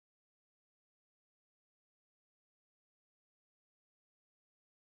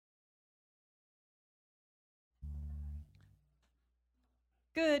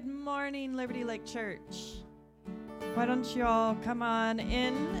Good morning, Liberty Lake Church. Why don't you all come on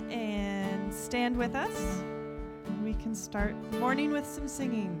in and stand with us? We can start the morning with some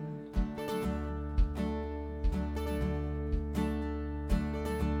singing.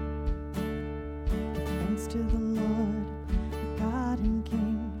 Thanks to the Lord, our God and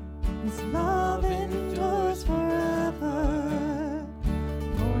King. His love endures forever.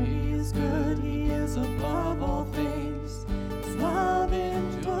 For He is good, He is above all things. His love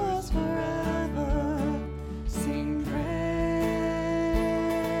endures forever. Sing praise,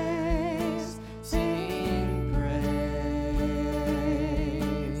 sing praise.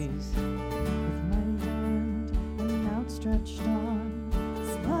 With my hand and outstretched arm,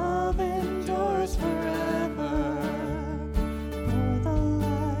 His love endures forever. For the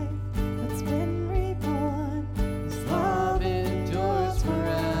life that's been reborn, His love endures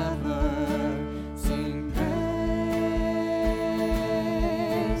forever. Sing praise,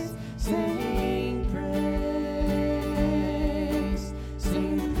 sing praise,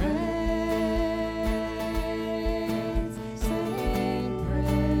 sing praise, sing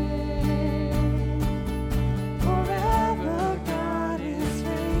praise. Forever God is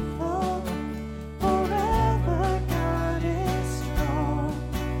faithful, forever God is strong,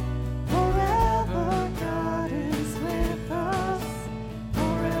 forever God is with us,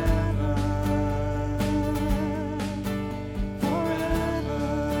 forever, forever.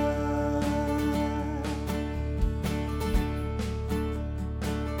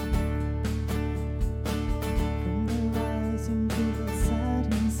 From the rising to the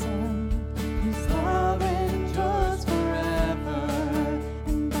setting sun, His love endures forever.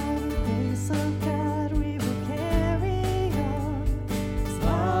 And by the grace of God we will carry on. His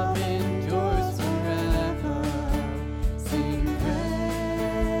love endures forever. Sing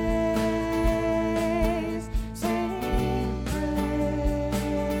praise, sing praise,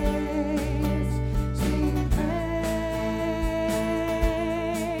 sing praise,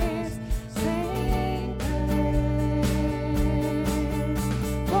 sing praise.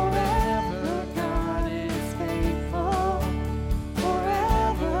 Forever God is faithful,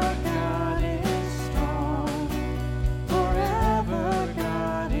 forever God is strong, forever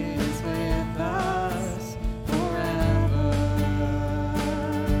God is with us, forever,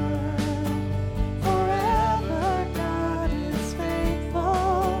 forever God is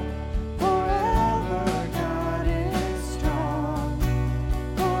faithful, forever God is strong,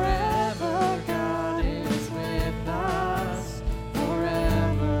 forever God is with us,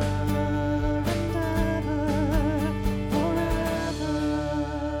 forever and ever, forever.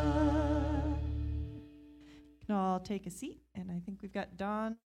 You can all take a seat, and I think we've got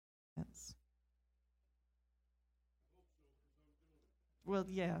Don. Yes. Well,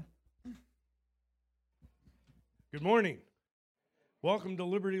 yeah. Good morning. Welcome to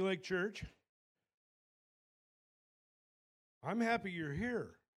Liberty Lake Church. I'm happy you're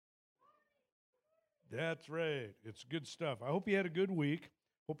here. That's right. It's good stuff. I hope you had a good week.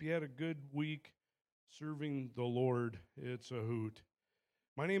 Hope you had a good week serving the Lord. It's a hoot.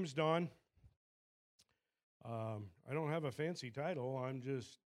 My name's Don. I don't have a fancy title. I'm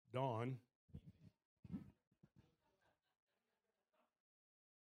just Don.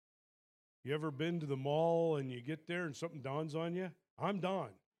 You ever been to the mall and you get there and something dawns on you? I'm Don.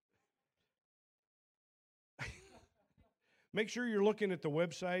 Make sure you're looking at the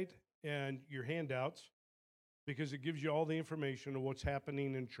website and your handouts because it gives you all the information of what's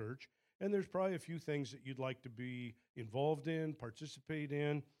happening in church. And there's probably a few things that you'd like to be involved in, participate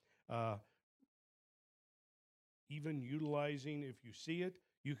in, even utilizing. If you see it,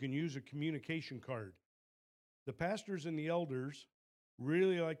 you can use a communication card. The pastors and the elders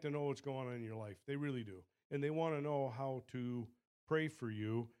really like to know what's going on in your life. They really do. And they want to know how to pray for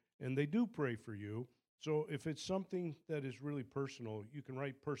you, and they do pray for you. So if it's something that is really personal, you can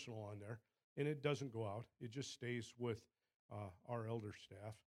write personal on there, and it doesn't go out. It just stays with our elder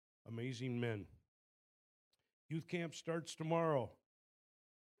staff. Amazing men. Youth camp starts tomorrow.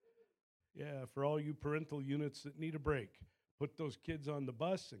 Yeah, for all you parental units that need a break, put those kids on the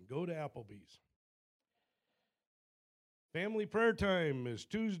bus and go to Applebee's. Family prayer time is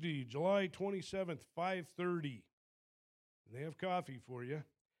Tuesday, July 27th, 5:30. And they have coffee for you.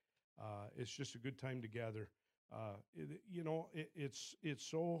 It's just a good time to gather. It's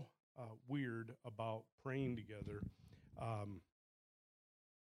so weird about praying together.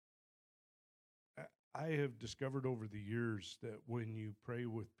 I have discovered over the years that when you pray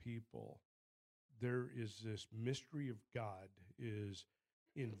with people, there is this mystery of God is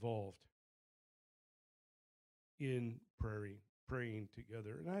involved in praying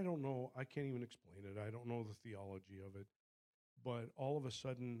together. And I don't know, I can't even explain it. I don't know the theology of it. but all of a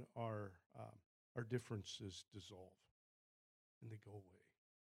sudden our differences dissolve and they go away.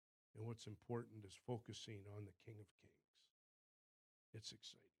 And what's important is focusing on the King of Kings. It's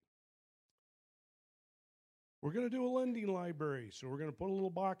exciting. We're going to do a lending library, so we're going to put a little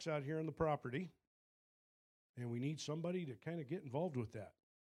box out here on the property, and we need somebody to kind of get involved with that.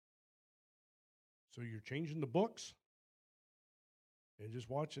 So you're changing the books and just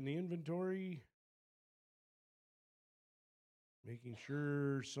watching the inventory, making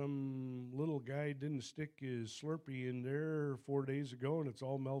sure some little guy didn't stick his Slurpee in there 4 days ago and it's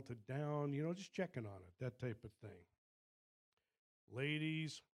all melted down, just checking on it, that type of thing.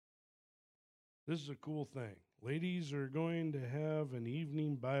 Ladies, this is a cool thing. Ladies are going to have an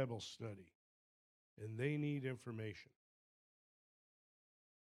evening Bible study, and they need information.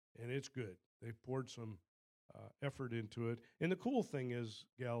 And it's good. They've poured some effort into it. And the cool thing is,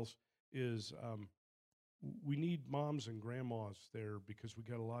 gals, is we need moms and grandmas there because we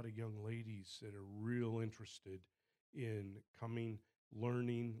got a lot of young ladies that are real interested in coming,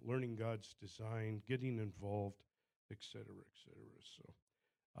 learning God's design, getting involved, et cetera, et cetera.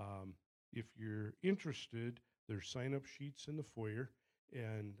 So if you're interested, there's sign-up sheets in the foyer,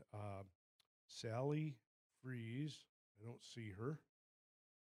 and Sally Fries, I don't see her,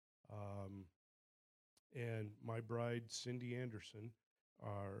 and my bride, Cindy Anderson,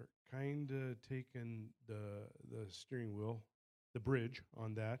 are kind of taking the steering wheel, the bridge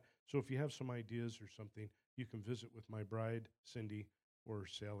on that. So if you have some ideas or something, you can visit with my bride, Cindy, or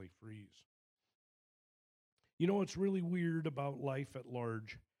Sally Fries. You know what's really weird about life at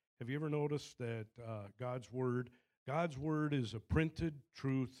large? Have you ever noticed that God's Word is a printed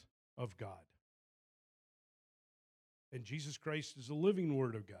truth of God? And Jesus Christ is a living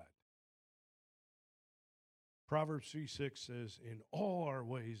Word of God. Proverbs 3:6 says, in all our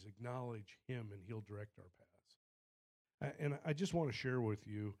ways acknowledge him and he'll direct our paths. And I just want to share with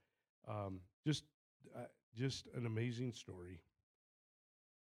you just an amazing story.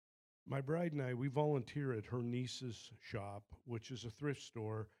 My bride and I, we volunteer at her niece's shop, which is a thrift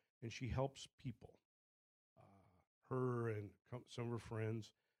store, and she helps people. Her and some of her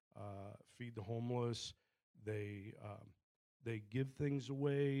friends feed the homeless. They give things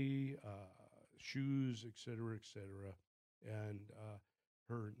away, shoes, et cetera, et cetera. And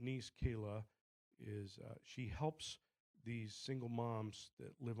her niece, Kayla, she helps these single moms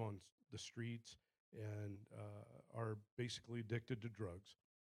that live on the streets and are basically addicted to drugs.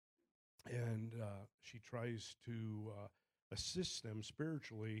 And she tries to assist them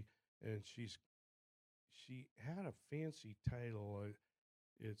spiritually, and she had a fancy title.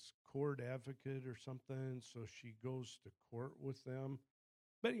 It's court advocate or something, so she goes to court with them.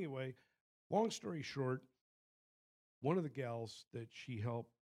 But anyway, long story short, one of the gals that she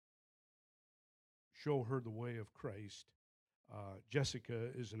helped show her the way of Christ, Jessica,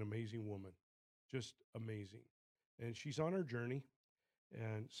 is an amazing woman, just amazing. And she's on her journey,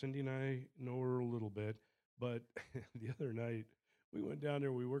 and Cindy and I know her a little bit, but the other night, we went down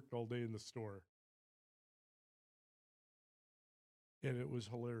there, we worked all day in the store. And it was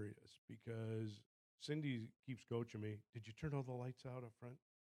hilarious because Cindy keeps coaching me. Did you turn all the lights out up front?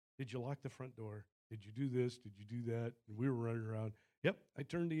 Did you lock the front door? Did you do this? Did you do that? And we were running around. Yep, I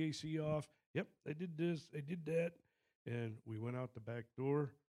turned the AC off. Yep, I did this. I did that. And we went out the back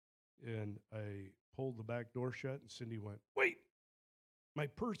door, and I pulled the back door shut, and Cindy went, wait, my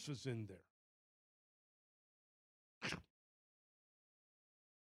purse is in there.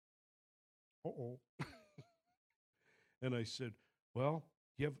 Uh-oh. And I said, well,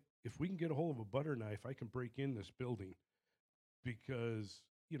 if we can get a hold of a butter knife, I can break in this building because,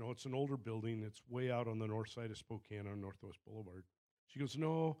 it's an older building. It's way out on the north side of Spokane on Northwest Boulevard. She goes,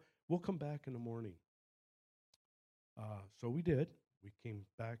 no, we'll come back in the morning. So we did. We came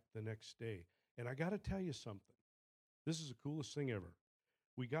back the next day. And I got to tell you something. This is the coolest thing ever.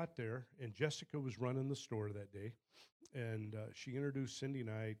 We got there, and Jessica was running the store that day, and she introduced Cindy and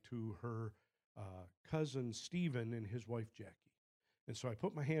I to her cousin, Stephen, and his wife, Jackie. And so I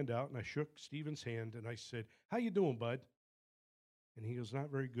put my hand out, and I shook Stephen's hand, and I said, how you doing, bud? And he goes, not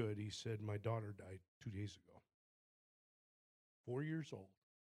very good. He said, my daughter died 2 days ago. 4 years old.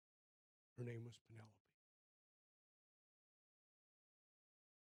 Her name was Penelope.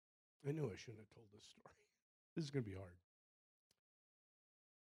 I knew I shouldn't have told this story. This is going to be hard.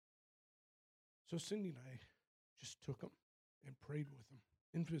 So Cindy and I just took him and prayed with him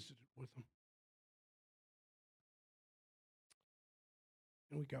and visited with him.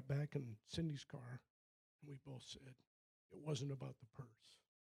 And we got back in Cindy's car, and we both said, it wasn't about the purse.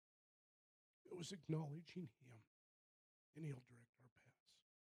 It was acknowledging him, and he'll direct our paths.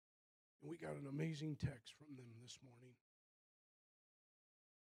 And we got an amazing text from them this morning.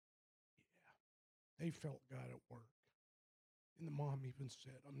 They felt God at work. And the mom even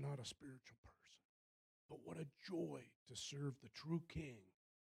said, I'm not a spiritual person, but what a joy to serve the true King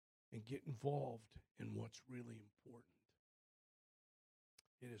and get involved in what's really important.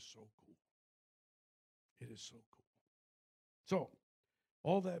 It is so cool. It is so cool. So,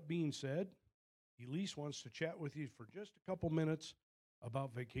 all that being said, Elise wants to chat with you for just a couple minutes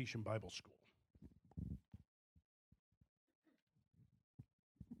about Vacation Bible School.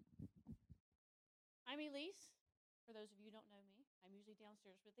 I'm Elise. For those of you who don't know me, I'm usually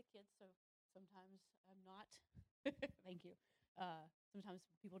downstairs with the kids, so sometimes I'm not. Thank you. Sometimes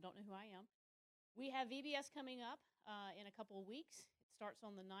people don't know who I am. We have VBS coming up in a couple of weeks. It starts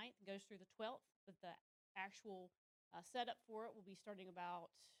on the 9th and goes through the 12th, but the actual setup for it will be starting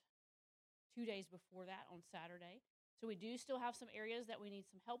about 2 days before that on Saturday. So we do still have some areas that we need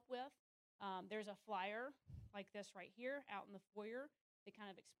some help with. There's a flyer like this right here out in the foyer that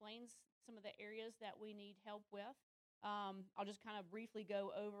kind of explains some of the areas that we need help with. I'll just kind of briefly go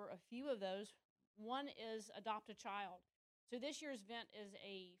over a few of those. One is Adopt a Child. So this year's event is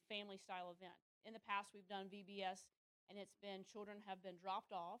a family style event. In the past, we've done VBS, and it's been children have been dropped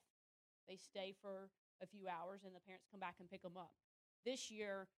off. They stay for a few hours, and the parents come back and pick them up. This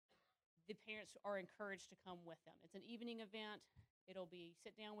year, the parents are encouraged to come with them. It's an evening event. It'll be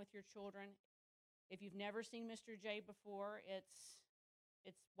sit down with your children. If you've never seen Mr. J before, it's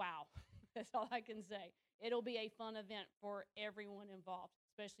wow. That's all I can say. It'll be a fun event for everyone involved,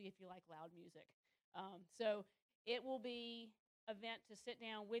 especially if you like loud music. So it will be an event to sit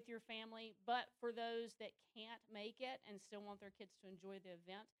down with your family, but for those that can't make it and still want their kids to enjoy the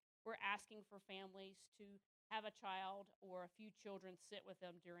event, we're asking for families to have a child or a few children sit with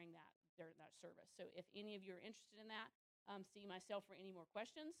them during that service. So if any of you are interested in that, see myself for any more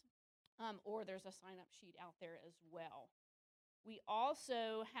questions, or there's a sign-up sheet out there as well. We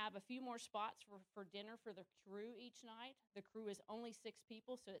also have a few more spots for dinner for the crew each night. The crew is only 6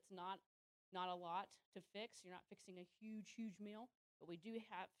 people, so it's not a lot to fix. You're not fixing a huge meal, but we do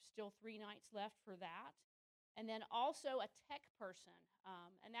have still 3 nights left for that. And then also a tech person,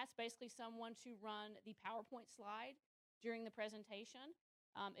 and that's basically someone to run the PowerPoint slide during the presentation.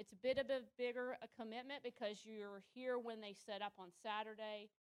 It's a bit of a bigger commitment because you're here when they set up on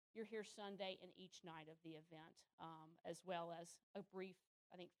Saturday. You're here Sunday and each night of the event, as well as a brief,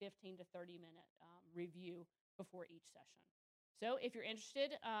 I think, 15 to 30-minute review before each session. So if you're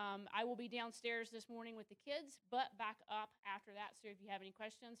interested, I will be downstairs this morning with the kids, but back up after that. So if you have any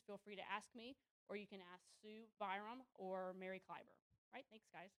questions, feel free to ask me, or you can ask Sue Byram or Mary Kleiber. All right, thanks,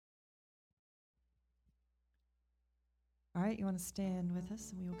 guys. All right, you want to stand with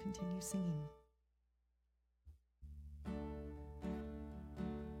us and we will continue singing.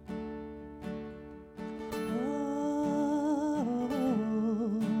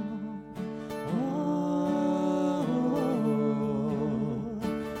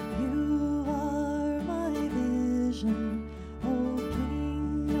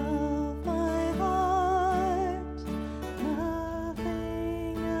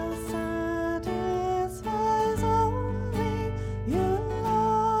 You,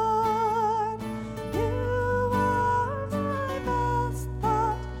 Lord,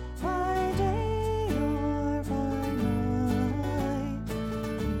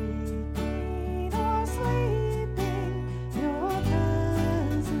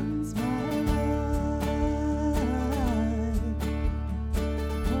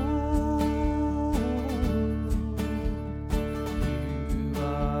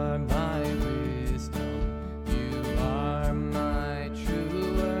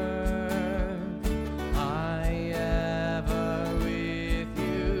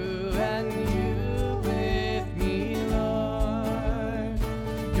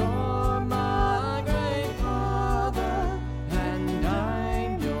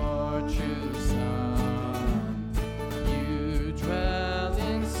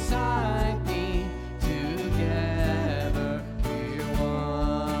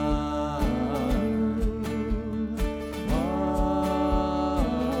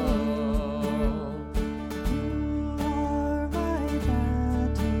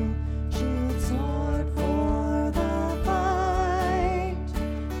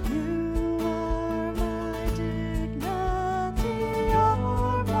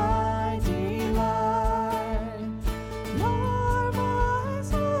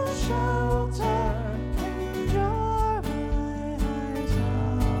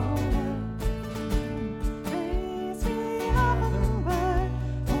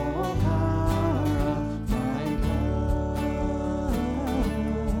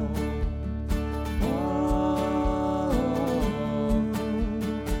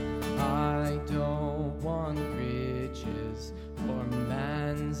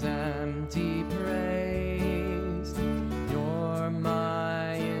 plenty praised. You're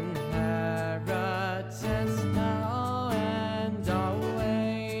my inheritance now and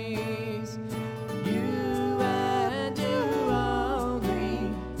always. You and you only,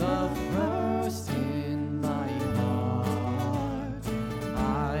 the first in my heart.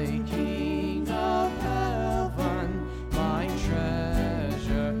 My King of heaven, my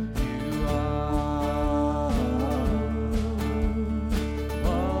treasure, you are.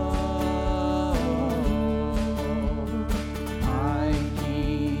 My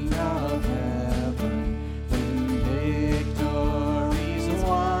King of heaven, when victory's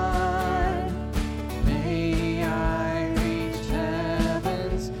won, may I reach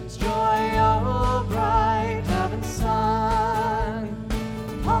heaven's joy, oh bright heaven's sun.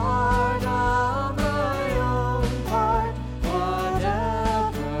 Heart of my own heart, whatever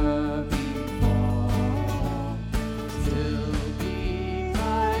befall, still be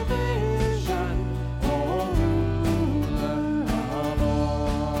my vision, O ruler of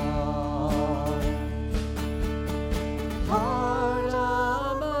all. Heart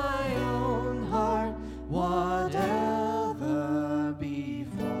of my own heart, whatever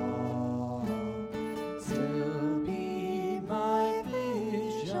befall, still be my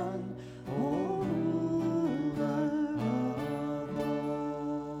vision, O ruler of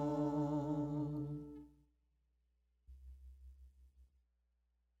all.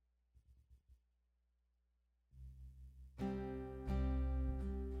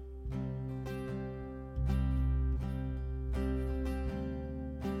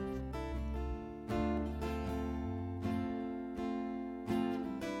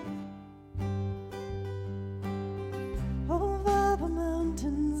 Over the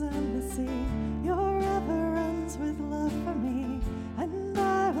mountains and the sea, your river runs with love for me. And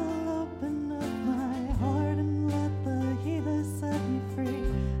I will open up my heart and let the healer set me free.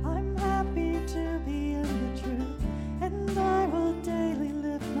 I'm happy to be in the truth, and I will daily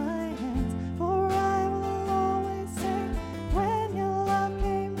lift my hands, for I will always sing when your love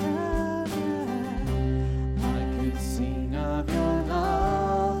came down. I could sing of your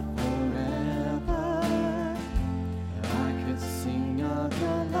love forever. I could sing of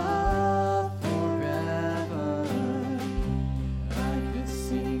your love forever. I could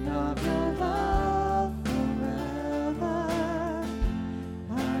sing of your love forever.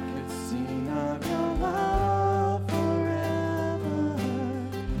 I could sing of your love forever.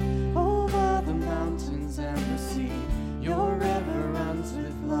 Over the mountains and the sea, your river runs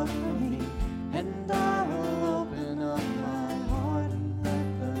with love for me. And I will open up my heart and let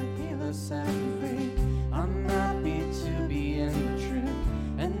the healer set me free. I'm happy to be in the truth,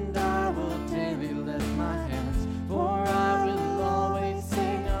 and I will daily lift my hands, for I will always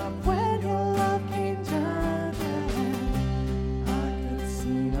sing of when your love came down. I could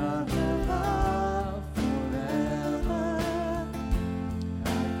sing of your love forever. I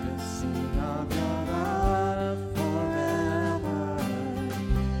could sing of your love forever.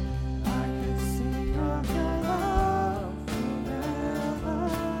 I could sing of your love forever.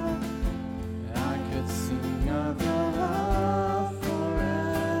 I could sing of your love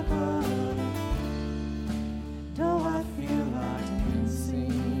forever. Though I feel I can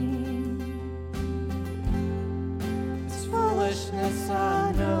sing, it's foolishness,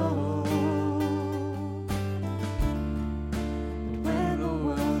 I know. But when the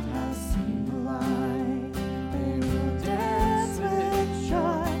world has seen the light, they will dance with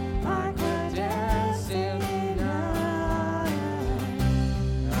joy like we're dancing tonight.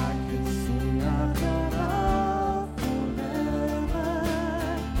 I could sing of your love forever.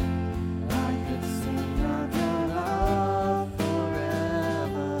 I could sing of your love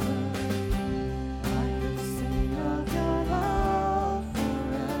forever. I could sing of your love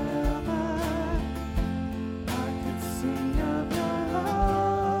forever.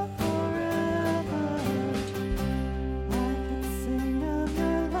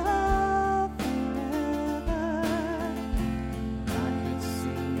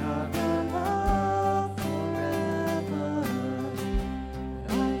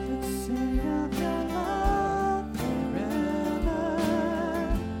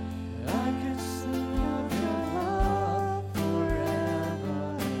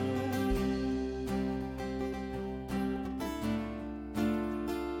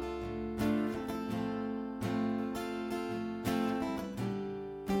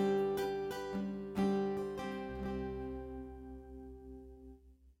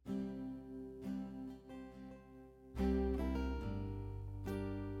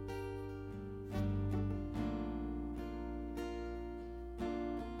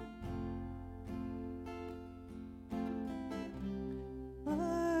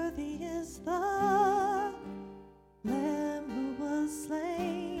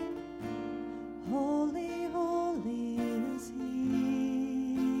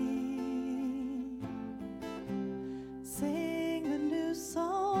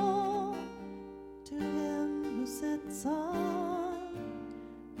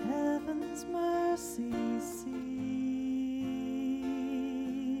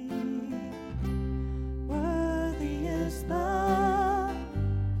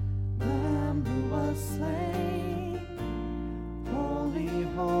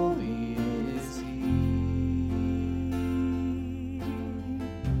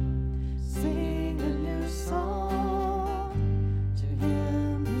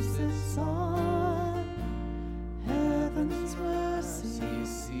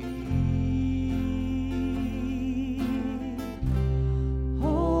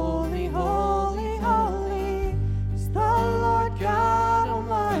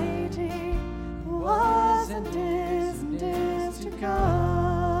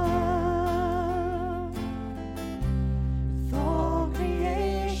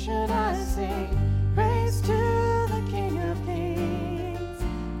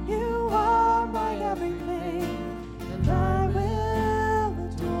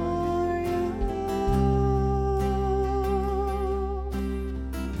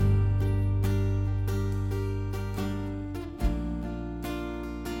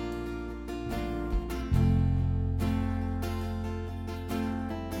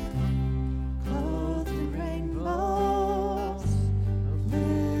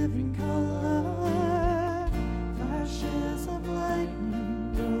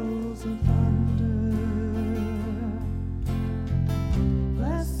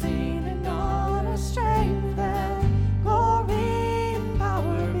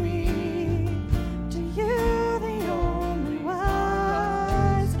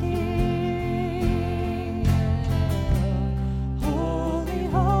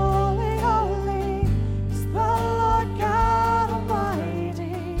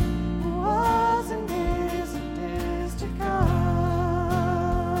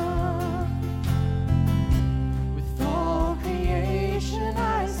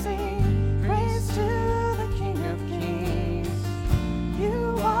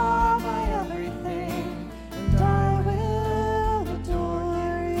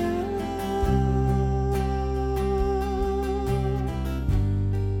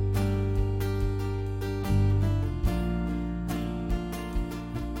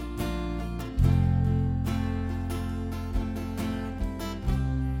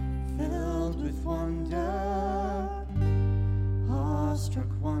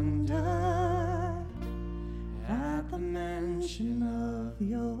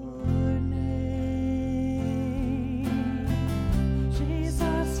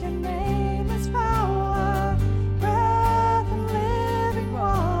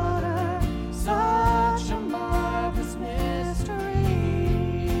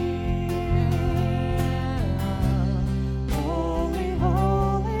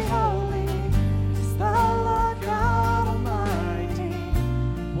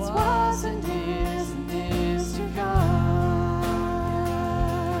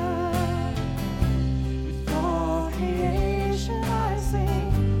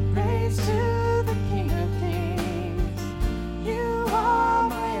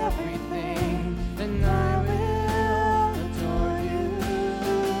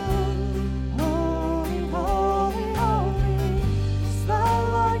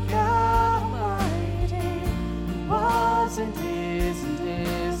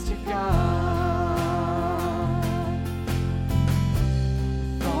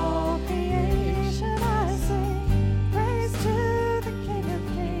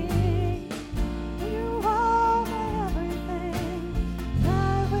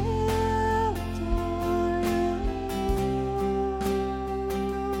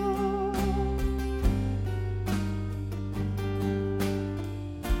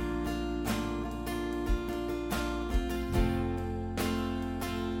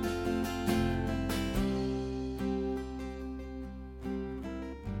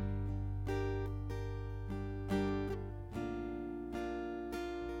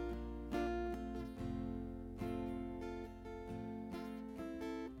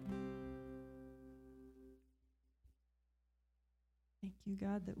 you,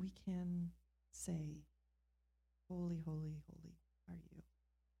 God, that we can say, holy, holy, holy are you,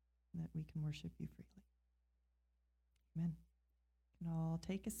 and that we can worship you freely. Amen. You can all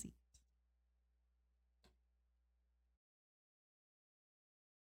take a seat.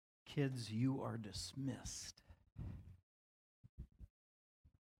 Kids, you are dismissed.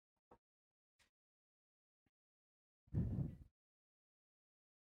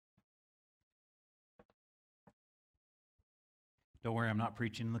 Don't worry, I'm not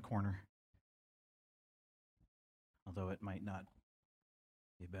preaching in the corner. Although it might not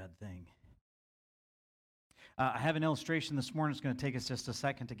be a bad thing. I have an illustration this morning. It's going to take us just a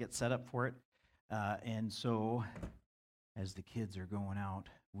second to get set up for it. And so, as the kids are going out,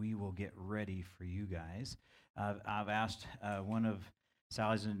 we will get ready for you guys. I've asked one of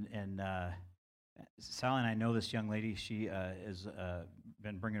Sally's, and Sally and I know this young lady. She has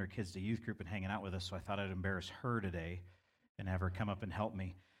been bringing her kids to youth group and hanging out with us, so I thought I'd embarrass her today and have her come up and help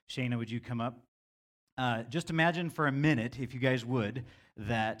me. Shayna, would you come up? Just imagine for a minute, if you guys would,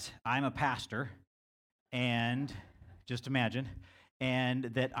 that I'm a pastor, and just imagine, and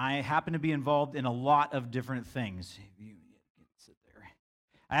that I happen to be involved in a lot of different things. You can sit there.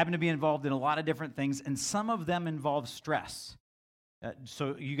 I happen to be involved in a lot of different things, and some of them involve stress.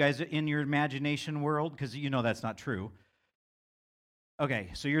 So you guys in your imagination world, because you know that's not true. Okay,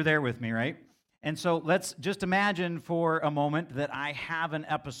 so you're there with me, right? And so let's just imagine for a moment that I have an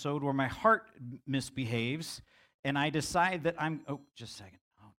episode where my heart misbehaves, and I decide that just a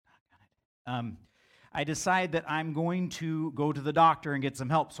second. I decide that I'm going to go to the doctor and get some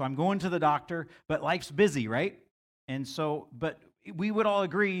help. So I'm going to the doctor, but life's busy, right? And so, but we would all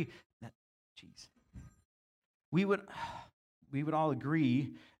agree that, we would all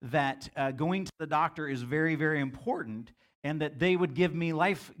agree that going to the doctor is very, very important, and that they would give me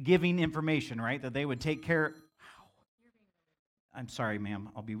life-giving information, right? That they would take care. I'm sorry, ma'am.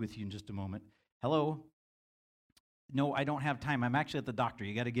 I'll be with you in just a moment. Hello? No, I don't have time. I'm actually at the doctor.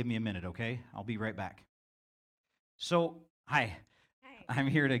 You got to give me a minute, okay? I'll be right back. So, hi. Hi. I'm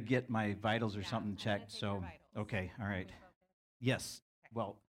here to get my vitals or Yeah, something I'm gonna checked. take your So, vitals. okay, all right. Can you focus? Yes. Okay.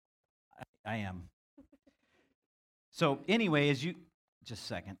 Well, I am. So, anyway, just a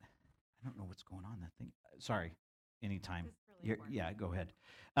second. I don't know what's going on that thing. Sorry. Anytime. This is really important. Yeah, go ahead.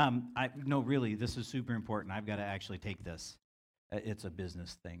 No, really, this is super important. I've got to actually take this. It's a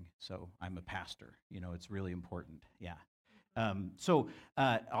business thing, so I'm a pastor. It's really important. Yeah.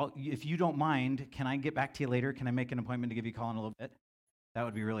 If you don't mind, can I get back to you later? Can I make an appointment to give you a call in a little bit? That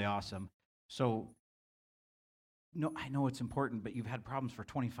would be really awesome. So, no, I know it's important, but you've had problems for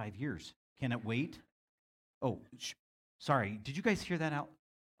 25 years. Can it wait? Oh, sorry. Did you guys hear that out?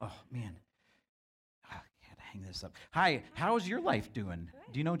 Oh, man. I had to hang this up. Hi, how's your life doing?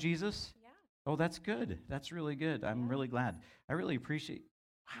 Good. Do you know Jesus? Yeah. Oh, that's good. That's really good. I'm Yeah. really glad. I really appreciate.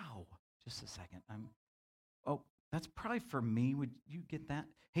 Wow. Just a second. Oh, that's probably for me. Would you get that?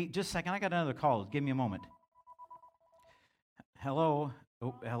 Hey, just a second. I got another call. Give me a moment. Hello.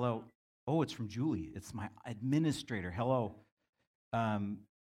 Oh, hello. Oh, it's from Julie. It's my administrator. Hello.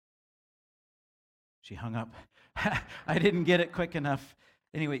 She hung up. I didn't get it quick enough.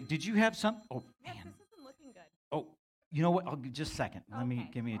 Anyway, did you have some? Oh, Yeah, man. this isn't looking good. Oh, you know what? Just a second. Let me Okay.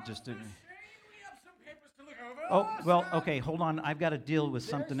 give me just a. Oh, well, okay, hold on. I've got to deal with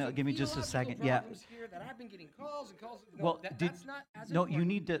something else. Give me just a second. Yeah. Here that I've been getting calls and calls. Well, that's not as no, you important.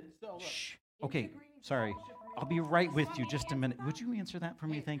 need to. So, look, Shh. Okay, integrating sorry. fellowship and I'll be right with you just a minute. Would you answer that for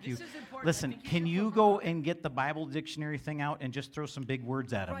me? Hey, Thank you. this is important. I Listen, think can should you focus go on it. and get the Bible dictionary thing out and just throw some big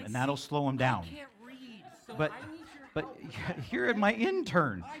words at him, Right, and that'll see, slow him down. I can't read, so But- I need your But help. you're my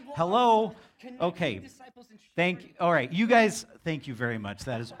intern. I will Hello. connect Okay. with disciples and Thank share you. All right, you guys, thank you very much.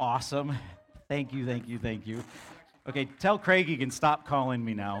 That is awesome. Thank you, thank you, thank you. Okay, tell Craig he can stop calling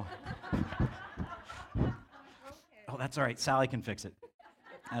me now. Oh, that's all right. Sally can fix it.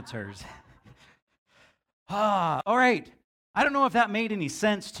 That's hers. All right. I don't know if that made any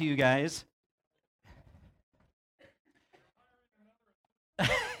sense to you guys.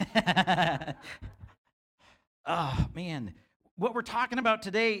 Oh, man. What we're talking about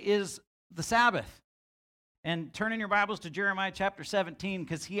today is the Sabbath. And turn in your Bibles to Jeremiah chapter 17,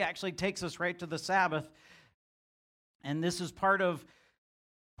 because he actually takes us right to the Sabbath. And this is part of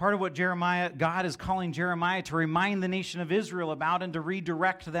what God is calling Jeremiah to remind the nation of Israel about and to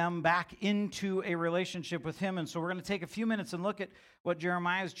redirect them back into a relationship with him. And so we're going to take a few minutes and look at what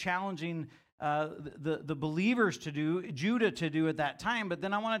Jeremiah is challenging the believers to do, Judah to do at that time. But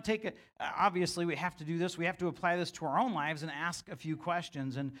then I want to take it, obviously we have to do this, we have to apply this to our own lives and ask a few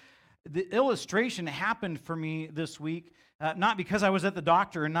questions. And the illustration happened for me this week, not because I was at the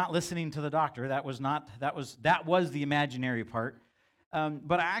doctor and not listening to the doctor. That was the imaginary part.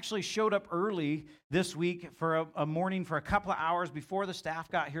 But I actually showed up early this week for a morning for a couple of hours before the staff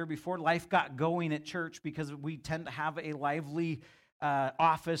got here, before life got going at church, because we tend to have a lively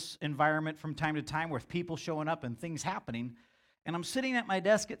office environment from time to time with people showing up and things happening. And I'm sitting at my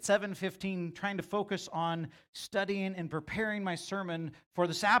desk at 7:15 trying to focus on studying and preparing my sermon for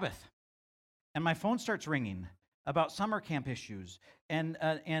the Sabbath. And my phone starts ringing about summer camp issues, and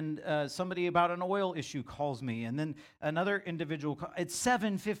somebody about an oil issue calls me, and then another individual. It's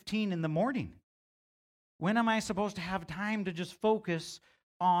 7:15 in the morning. When am I supposed to have time to just focus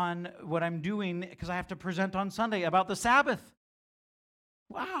on what I'm doing, because I have to present on Sunday about the Sabbath?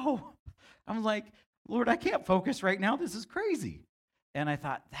 Wow. I'm like, Lord, I can't focus right now. This is crazy. And I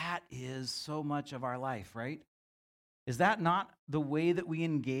thought, that is so much of our life, right? Is that not the way that we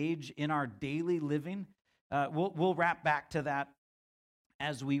engage in our daily living? We'll wrap back to that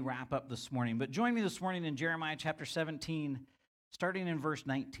as we wrap up this morning. But join me this morning in Jeremiah chapter 17, starting in verse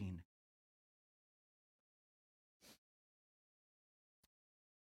 19.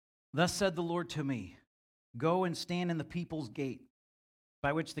 Thus said the Lord to me, go and stand in the people's gate,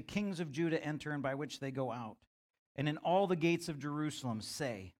 by which the kings of Judah enter and by which they go out. And in all the gates of Jerusalem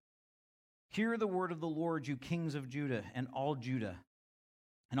say, hear the word of the Lord, you kings of Judah and all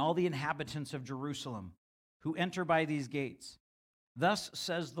the inhabitants of Jerusalem, who enter by these gates. Thus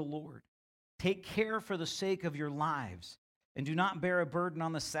says the Lord, take care for the sake of your lives, and do not bear a burden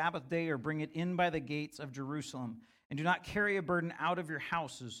on the Sabbath day or bring it in by the gates of Jerusalem. And do not carry a burden out of your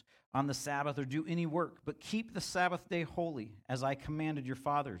houses on the Sabbath or do any work, but keep the Sabbath day holy, as I commanded your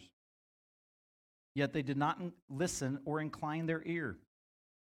fathers. Yet they did not listen or incline their ear,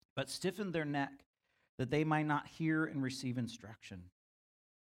 but stiffened their neck, that they might not hear and receive instruction.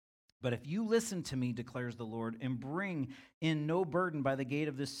 But if you listen to me, declares the Lord, and bring in no burden by the gate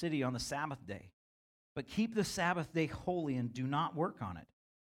of this city on the Sabbath day, but keep the Sabbath day holy and do not work on it,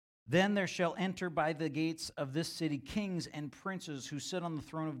 then there shall enter by the gates of this city kings and princes who sit on the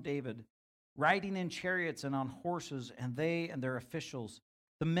throne of David, riding in chariots and on horses, and they and their officials,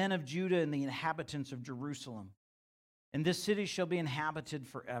 the men of Judah and the inhabitants of Jerusalem. And this city shall be inhabited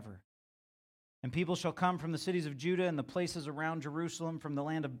forever. And people shall come from the cities of Judah and the places around Jerusalem, from the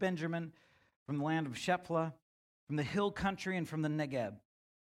land of Benjamin, from the land of Shephelah, from the hill country, and from the Negeb,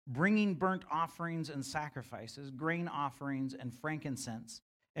 bringing burnt offerings and sacrifices, grain offerings and frankincense,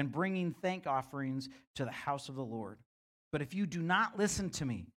 and bringing thank offerings to the house of the Lord. But if you do not listen to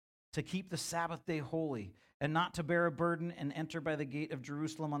me, to keep the Sabbath day holy, and not to bear a burden and enter by the gate of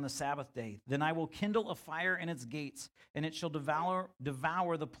Jerusalem on the Sabbath day, then I will kindle a fire in its gates, and it shall devour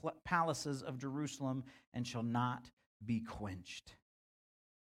the palaces of Jerusalem, and shall not be quenched.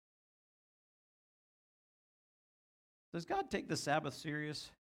 Does God take the Sabbath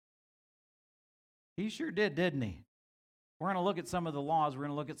serious? He sure did, didn't he? We're going to look at some of the laws. We're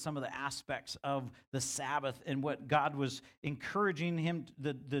going to look at some of the aspects of the Sabbath and what God was encouraging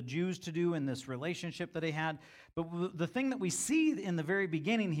the Jews to do in this relationship that they had. But the thing that we see in the very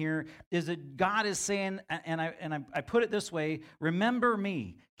beginning here is that God is saying, and I put it this way, remember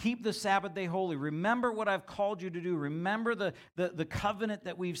me. Keep the Sabbath day holy. Remember what I've called you to do. Remember the covenant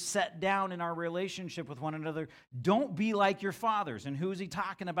that we've set down in our relationship with one another. Don't be like your fathers. And who is he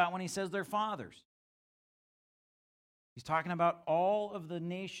talking about when he says they're fathers? He's talking about all of the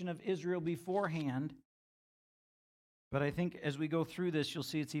nation of Israel beforehand. But I think as we go through this, you'll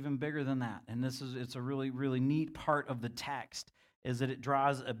see it's even bigger than that. And it's a really, really neat part of the text, is that it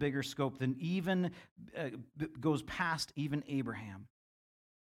draws a bigger scope than even, goes past even Abraham.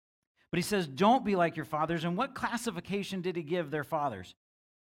 But he says, don't be like your fathers. And what classification did he give their fathers?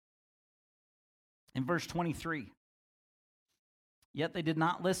 In verse 23. Yet they did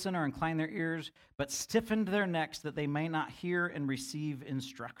not listen or incline their ears, but stiffened their necks that they may not hear and receive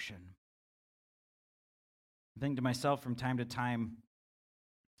instruction. I think to myself from time to time,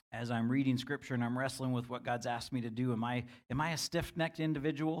 as I'm reading Scripture and I'm wrestling with what God's asked me to do, am I a stiff-necked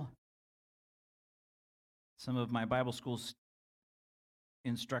individual? Some of my Bible school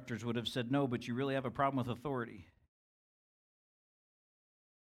instructors would have said, no, but you really have a problem with authority.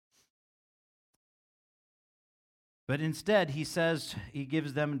 But instead, he says, he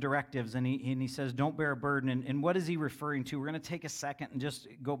gives them directives, and he says, don't bear a burden. And what is he referring to? We're going to take a second and just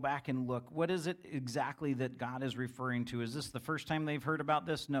go back and look. What is it exactly that God is referring to? Is this the first time they've heard about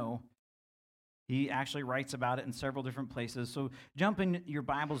this? No. He actually writes about it in several different places. So jump in your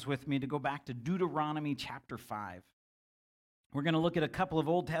Bibles with me to go back to Deuteronomy chapter 5. We're going to look at a couple of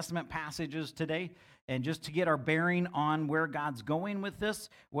Old Testament passages today, and just to get our bearing on where God's going with this,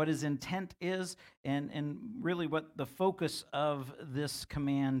 what his intent is, and really what the focus of this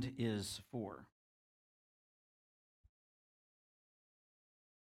command is for.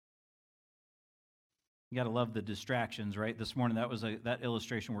 You got to love the distractions, right? This morning, that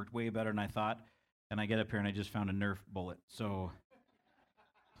illustration worked way better than I thought, and I get up here and I just found a Nerf bullet. So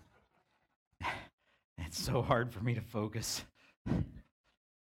it's so hard for me to focus.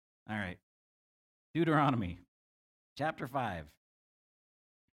 All right. Deuteronomy chapter 5,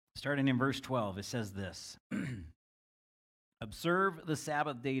 starting in verse 12, it says this. Observe the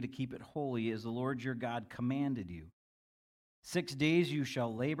Sabbath day to keep it holy as the Lord your God commanded you. 6 days you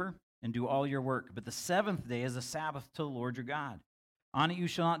shall labor and do all your work, but the seventh day is a Sabbath to the Lord your God. On it you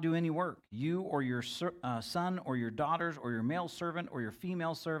shall not do any work, you or your son or your daughters or your male servant or your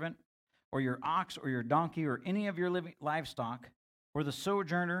female servant or your ox or your donkey or any of your living livestock or the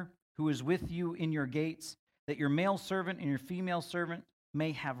sojourner who is with you in your gates, that your male servant and your female servant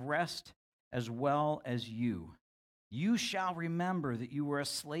may have rest as well as you. You shall remember that you were a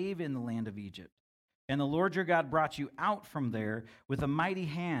slave in the land of Egypt, and the Lord your God brought you out from there with a mighty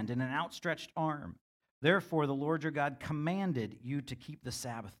hand and an outstretched arm. Therefore, the Lord your God commanded you to keep the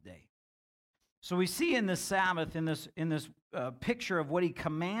Sabbath day. So we see in this Sabbath, in this picture of what he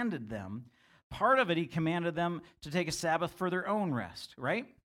commanded them, part of it he commanded them to take a Sabbath for their own rest, right?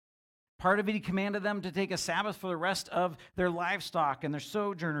 Part of it, he commanded them to take a Sabbath for the rest of their livestock and their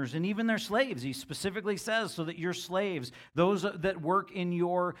sojourners and even their slaves. He specifically says so that your slaves, those that work in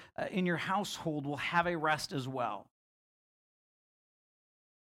your household, will have a rest as well.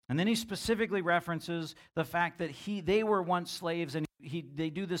 And then he specifically references the fact that they were once slaves, and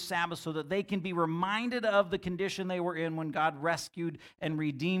they do the Sabbath so that they can be reminded of the condition they were in when God rescued and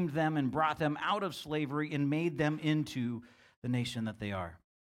redeemed them and brought them out of slavery and made them into the nation that they are.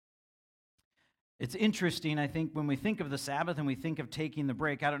 It's interesting, I think, when we think of the Sabbath and we think of taking the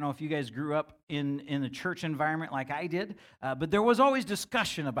break. I don't know if you guys grew up in a church environment like I did, but there was always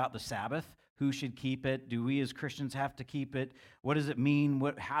discussion about the Sabbath. Who should keep it? Do we as Christians have to keep it? What does it mean?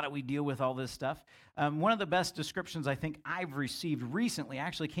 How do we deal with all this stuff? One of the best descriptions I think I've received recently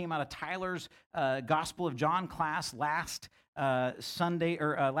actually came out of Tyler's Gospel of John class last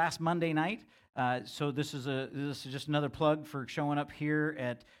Monday night. So this is just another plug for showing up here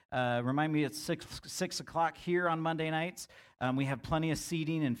at. Remind me, it's 6 o'clock here on Monday nights. We have plenty of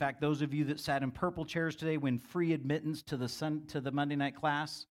seating. In fact, those of you that sat in purple chairs today win free admittance to the Monday night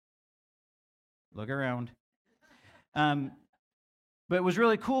class. Look around. But it was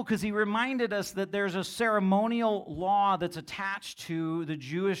really cool because he reminded us that there's a ceremonial law that's attached to the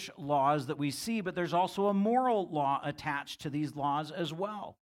Jewish laws that we see, but there's also a moral law attached to these laws as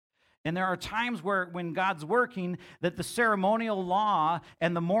well. And there are times when God's working, that the ceremonial law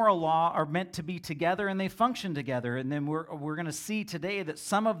and the moral law are meant to be together and they function together. And then we're going to see today that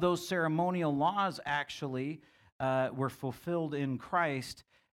some of those ceremonial laws actually were fulfilled in Christ,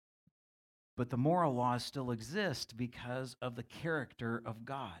 but the moral laws still exist because of the character of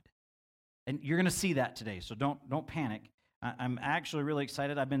God. And you're going to see that today, so don't panic. I'm actually really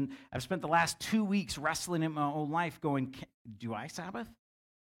excited. I've spent the last 2 weeks wrestling in my own life going, do I Sabbath?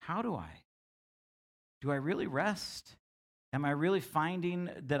 How do I? Do I really rest? Am I really finding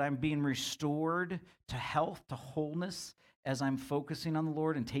that I'm being restored to health, to wholeness, as I'm focusing on the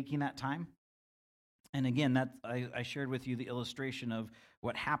Lord and taking that time? And again, I shared with you the illustration of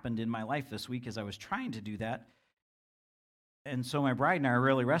what happened in my life this week as I was trying to do that. And so my bride and I are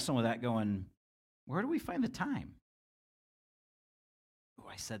really wrestling with that, going, where do we find the time? Oh,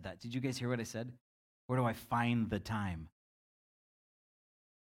 I said that. Did you guys hear what I said? Where do I find the time?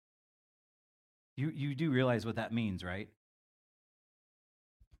 You do realize what that means, right?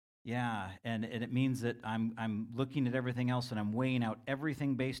 Yeah, and it means that I'm looking at everything else and I'm weighing out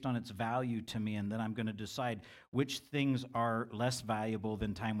everything based on its value to me, and then I'm going to decide which things are less valuable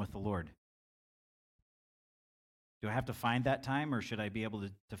than time with the Lord. Do I have to find that time, or should I be able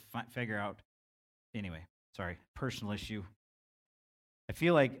to figure out? Anyway, sorry, personal issue. I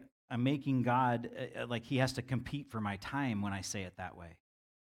feel like I'm making God like he has to compete for my time when I say it that way.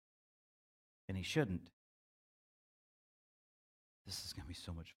 And he shouldn't. This is going to be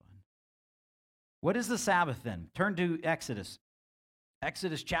so much fun. What is the Sabbath then? Turn to Exodus.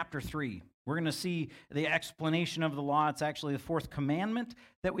 Exodus chapter 3. We're going to see the explanation of the law. It's actually the fourth commandment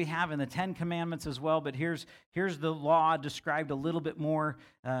that we have in the 10 commandments as well. But here's the law described a little bit more,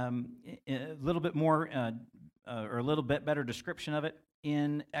 or a little bit better description of it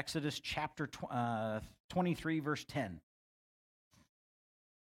in Exodus chapter 23, verse 10.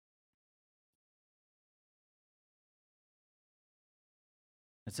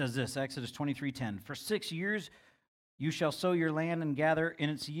 It says this, Exodus 23:10. For 6 years you shall sow your land and gather in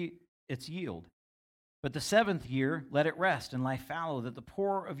its yield. But the seventh year let it rest and lie fallow, that the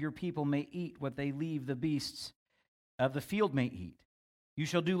poor of your people may eat what they leave the beasts of the field may eat. You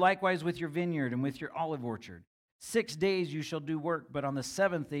shall do likewise with your vineyard and with your olive orchard. 6 days you shall do work, but on the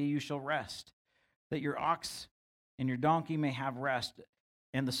seventh day you shall rest, that your ox and your donkey may have rest,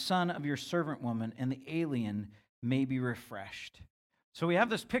 and the son of your servant woman and the alien may be refreshed. So we have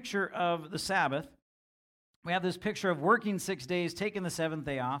this picture of the Sabbath. We have this picture of working 6 days, taking the seventh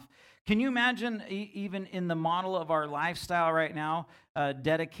day off. Can you imagine, even in the model of our lifestyle right now,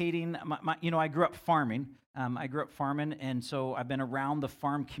 dedicating, I grew up farming. And so I've been around the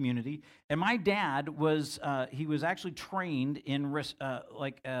farm community. And my dad was actually trained in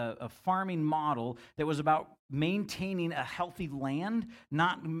a farming model that was about maintaining a healthy land,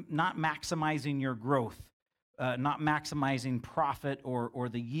 not maximizing your growth. Not maximizing profit or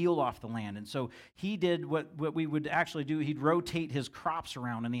the yield off the land. And so he did what we would actually do. He'd rotate his crops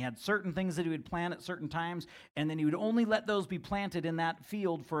around, and he had certain things that he would plant at certain times, and then he would only let those be planted in that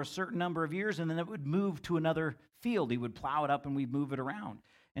field for a certain number of years, and then it would move to another field. He would plow it up, and we'd move it around.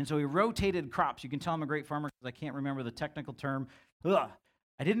 And so he rotated crops. You can tell I'm a great farmer because I can't remember the technical term.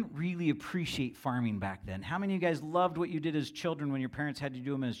 I didn't really appreciate farming back then. How many of you guys loved what you did as children when your parents had you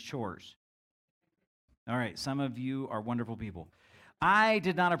do them as chores? All right, some of you are wonderful people. I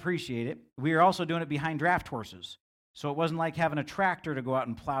did not appreciate it. We were also doing it behind draft horses. So it wasn't like having a tractor to go out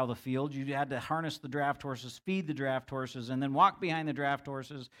and plow the field. You had to harness the draft horses, feed the draft horses, and then walk behind the draft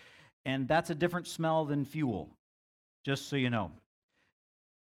horses. And that's a different smell than fuel, just so you know.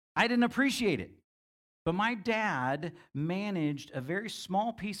 I didn't appreciate it. But my dad managed a very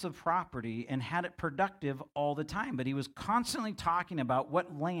small piece of property and had it productive all the time. But he was constantly talking about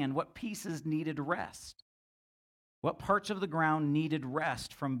what land, what pieces needed rest, what parts of the ground needed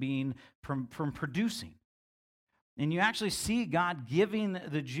rest from producing. And you actually see God giving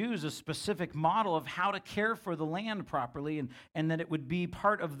the Jews a specific model of how to care for the land properly and that it would be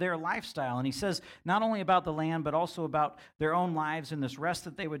part of their lifestyle. And he says not only about the land, but also about their own lives and this rest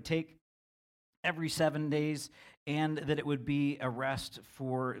that they would take every 7 days, and that it would be a rest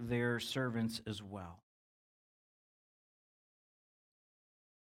for their servants as well.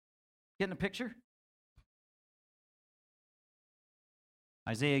 Getting a picture?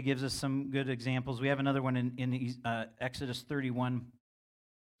 Isaiah gives us some good examples. We have another one in Exodus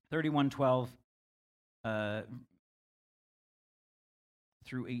 31:12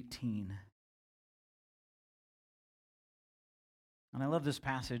 through 18. And I love this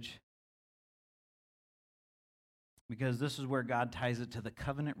passage, because this is where God ties it to the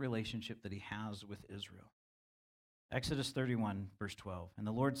covenant relationship that he has with Israel. Exodus 31, verse 12. And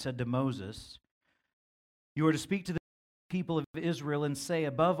the Lord said to Moses, "You are to speak to the people of Israel and say,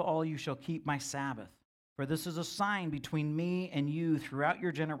 above all you shall keep my Sabbath, for this is a sign between me and you throughout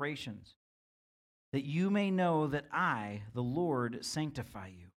your generations, that you may know that I, the Lord, sanctify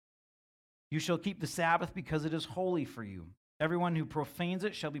you. You shall keep the Sabbath because it is holy for you. Everyone who profanes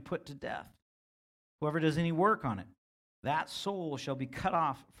it shall be put to death. Whoever does any work on it, that soul shall be cut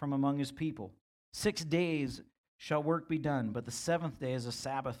off from among his people. 6 days shall work be done, but the seventh day is a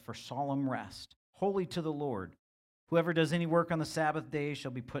Sabbath for solemn rest, holy to the Lord. Whoever does any work on the Sabbath day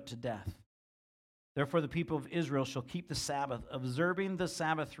shall be put to death. Therefore the people of Israel shall keep the Sabbath, observing the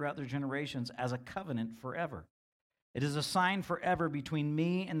Sabbath throughout their generations as a covenant forever. It is a sign forever between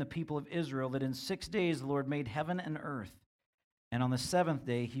me and the people of Israel that in 6 days the Lord made heaven and earth, and on the seventh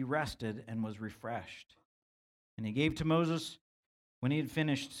day he rested and was refreshed. And he gave to Moses, when he had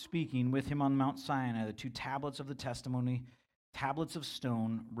finished speaking with him on Mount Sinai, the 2 tablets of the testimony, tablets of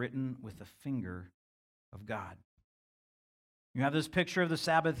stone written with the finger of God." You have this picture of the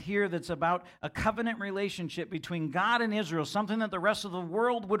Sabbath here that's about a covenant relationship between God and Israel, something that the rest of the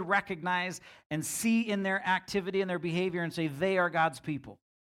world would recognize and see in their activity and their behavior and say they are God's people.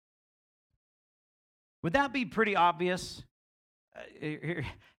 Would that be pretty obvious?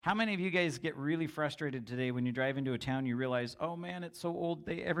 How many of you guys get really frustrated today when you drive into a town, you realize, oh man, it's so old,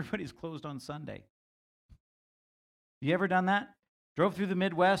 everybody's closed on Sunday? You ever done that? Drove through the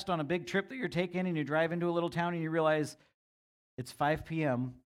Midwest on a big trip that you're taking, and you drive into a little town and you realize it's 5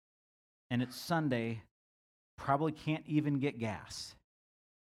 p.m. and it's Sunday, probably can't even get gas.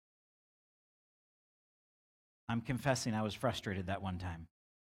 I'm confessing I was frustrated that one time.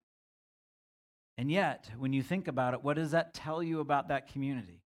 And yet, when you think about it, what does that tell you about that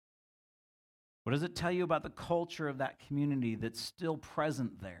community? What does it tell you about the culture of that community that's still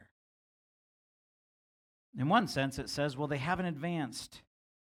present there? In one sense, it says, well, they haven't advanced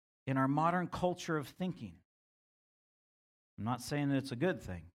in our modern culture of thinking. I'm not saying that it's a good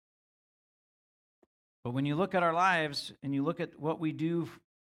thing. But when you look at our lives and you look at what we do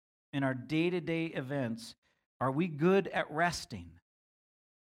in our day-to-day events, are we good at resting?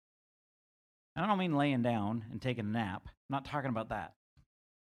 I don't mean laying down and taking a nap. I'm not talking about that.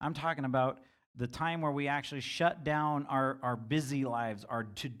 I'm talking about the time where we actually shut down our busy lives, our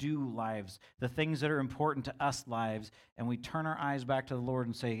to-do lives, the things that are important to us lives, and we turn our eyes back to the Lord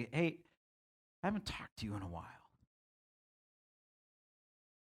and say, hey, I haven't talked to you in a while.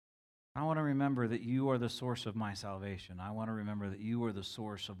 I want to remember that you are the source of my salvation. I want to remember that you are the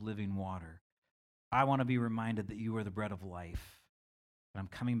source of living water. I want to be reminded that you are the bread of life. And I'm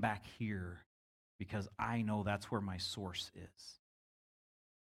coming back here because I know that's where my source is.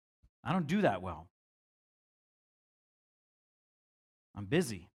 I don't do that well. I'm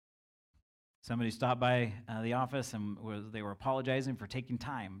busy. Somebody stopped by the office and they were apologizing for taking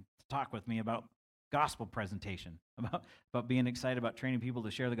time to talk with me about gospel presentation, about being excited about training people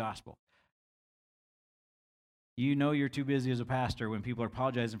to share the gospel. You know you're too busy as a pastor when people are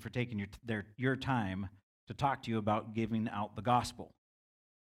apologizing for taking your time to talk to you about giving out the gospel.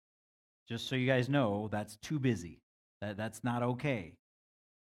 Just so you guys know, that's too busy. That's not okay.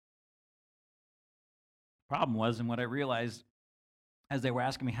 Problem was, and what I realized as they were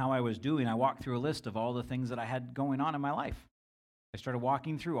asking me how I was doing, I walked through a list of all the things that I had going on in my life. I started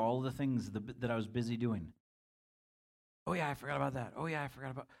walking through all of the things that I was busy doing. Oh yeah, I forgot about that. Oh yeah, I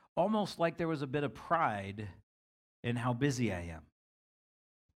forgot about. Almost like there was a bit of pride in how busy I am.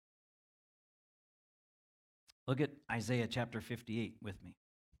 Look at Isaiah chapter 58 with me.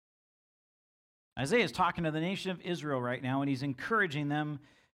 Isaiah is talking to the nation of Israel right now, and he's encouraging them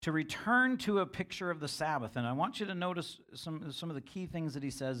to return to a picture of the Sabbath. And I want you to notice some of the key things that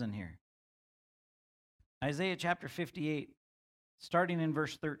he says in here. Isaiah chapter 58, starting in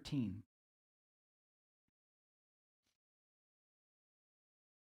verse 13.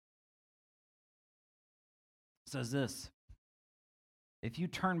 It says this: if you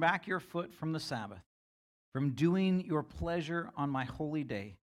turn back your foot from the Sabbath, from doing your pleasure on my holy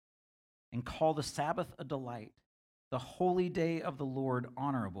day, and call the Sabbath a delight, the holy day of the Lord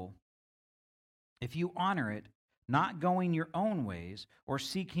honorable. If you honor it, not going your own ways, or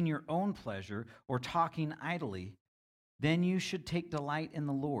seeking your own pleasure, or talking idly, then you should take delight in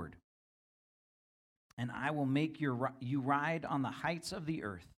the Lord. And I will make you ride on the heights of the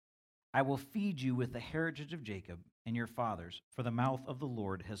earth. I will feed you with the heritage of Jacob and your fathers, for the mouth of the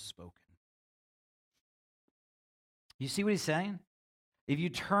Lord has spoken. You see what he's saying? If you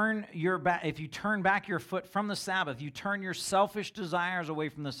turn back your foot from the Sabbath, you turn your selfish desires away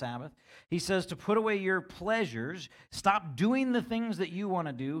from the Sabbath. He says to put away your pleasures, stop doing the things that you want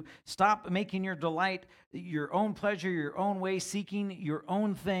to do, stop making your delight your own pleasure, your own way, seeking your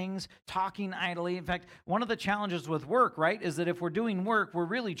own things, talking idly. In fact, one of the challenges with work, right, is that if we're doing work, we're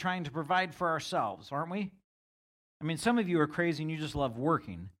really trying to provide for ourselves, aren't we? I mean, some of you are crazy and you just love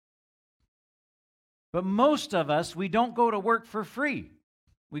working. But most of us, we don't go to work for free.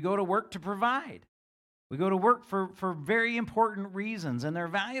 We go to work to provide. We go to work for very important reasons, and they're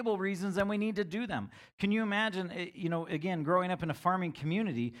valuable reasons, and we need to do them. Can you imagine, again, growing up in a farming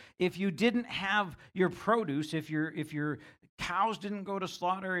community, if you didn't have your produce, if your cows didn't go to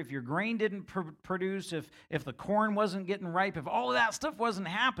slaughter, if your grain didn't produce, if the corn wasn't getting ripe, if all of that stuff wasn't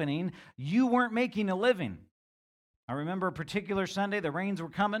happening, you weren't making a living. I remember a particular Sunday, the rains were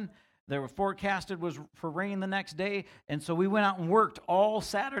coming. They were forecasted was for rain the next day, and so we went out and worked all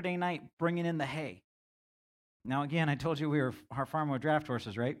Saturday night bringing in the hay. Now, again, I told you our farm with draft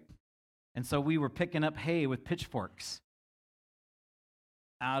horses, right? And so we were picking up hay with pitchforks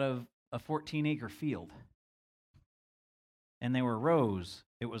out of a 14-acre field. And they were rows.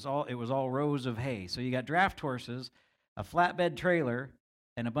 It was all rows of hay. So you got draft horses, a flatbed trailer,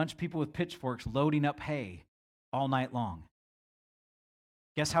 and a bunch of people with pitchforks loading up hay all night long.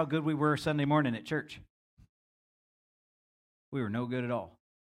 Guess how good we were Sunday morning at church? We were no good at all.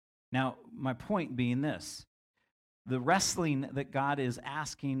 Now, my point being this: the wrestling that God is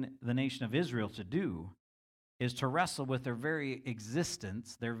asking the nation of Israel to do is to wrestle with their very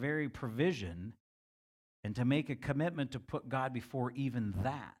existence, their very provision, and to make a commitment to put God before even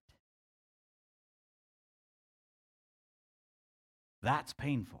that. That's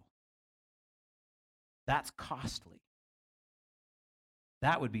painful. That's costly.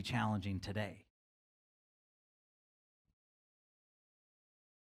 That would be challenging today.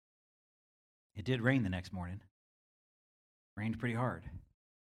 It did rain the next morning. Rained pretty hard.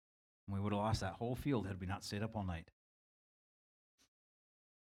 And we would have lost that whole field had we not stayed up all night.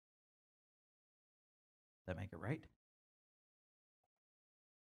 Does that make it right?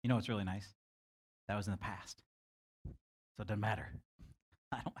 You know what's really nice? That was in the past. So it doesn't matter.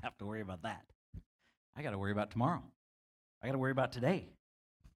 I don't have to worry about that. I got to worry about tomorrow. I got to worry about today.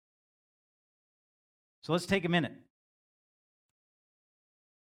 So let's take a minute.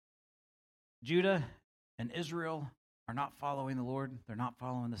 Judah and Israel are not following the Lord. They're not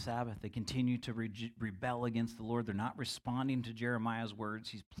following the Sabbath. They continue to rebel against the Lord. They're not responding to Jeremiah's words.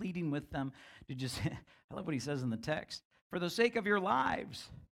 He's pleading with them to just, I love what he says in the text, for the sake of your lives.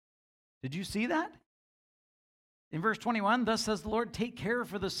 Did you see that? In verse 21, thus says the Lord, take care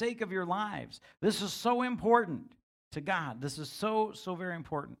for the sake of your lives. This is so important to God. This is so, so very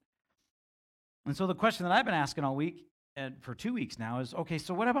important. And so the question that I've been asking all week, and for 2 weeks now, is, okay,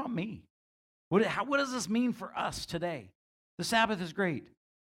 so what about me? What does this mean for us today? The Sabbath is great.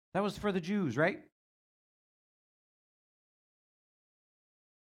 That was for the Jews, right?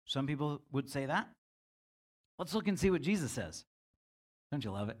 Some people would say that. Let's look and see what Jesus says. Don't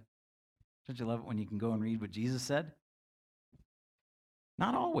you love it? Don't you love it when you can go and read what Jesus said?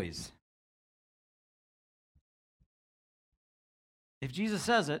 Not always. If Jesus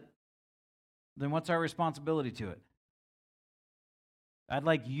says it, then what's our responsibility to it? I'd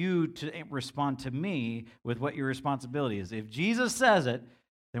like you to respond to me with what your responsibility is. If Jesus says it,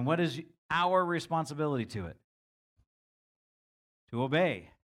 then what is our responsibility to it? To obey.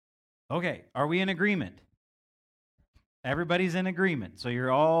 Okay, are we in agreement? Everybody's in agreement, so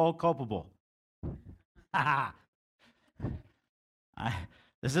you're all culpable.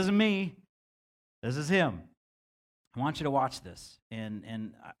 This isn't me. This is him. I want you to watch this.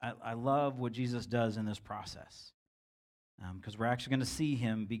 And I love what Jesus does in this process. Because we're actually going to see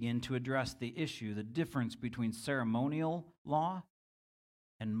him begin to address the issue, the difference between ceremonial law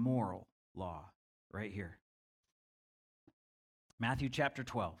and moral law, right here. Matthew chapter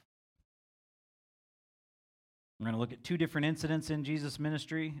 12. We're going to look at two different incidents in Jesus'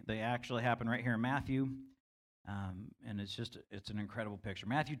 ministry. They actually happen right here in Matthew, and it's an incredible picture.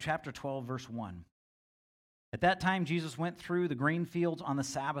 Matthew chapter 12, verse 1. At that time, Jesus went through the grain fields on the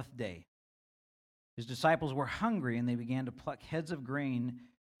Sabbath day. His disciples were hungry, and they began to pluck heads of grain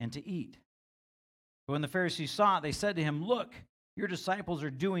and to eat. But when the Pharisees saw it, they said to him, look, your disciples are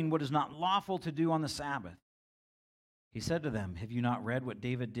doing what is not lawful to do on the Sabbath. He said to them, have you not read what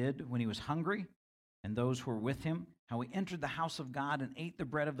David did when he was hungry, and those who were with him, how he entered the house of God and ate the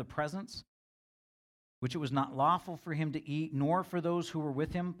bread of the presence, which it was not lawful for him to eat, nor for those who were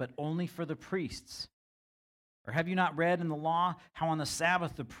with him, but only for the priests? Or have you not read in the law how on the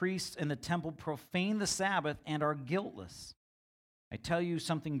Sabbath the priests in the temple profane the Sabbath and are guiltless? I tell you,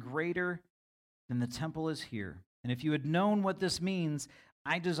 something greater than the temple is here. And if you had known what this means,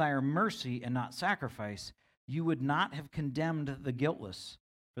 I desire mercy and not sacrifice, you would not have condemned the guiltless,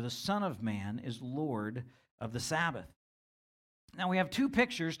 for the Son of Man is Lord of the Sabbath. Now we have two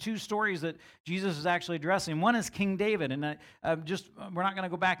pictures, two stories that Jesus is actually addressing. One is King David, and we're not going to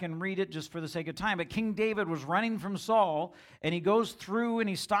go back and read it just for the sake of time, but King David was running from Saul, and he goes through and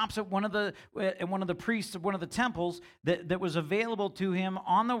he stops at one of the priests of one of the temples that was available to him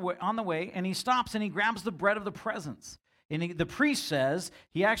on the way, and he stops and he grabs the bread of the presence. And the priest says,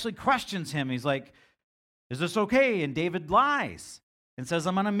 he actually questions him. He's like, is this okay? And David lies and says,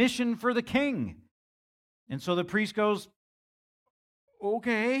 I'm on a mission for the king. And so the priest goes,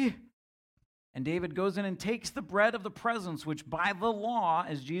 okay. And David goes in and takes the bread of the presence, which by the law,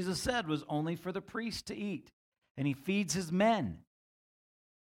 as Jesus said, was only for the priest to eat. And he feeds his men.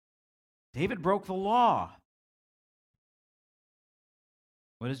 David broke the law.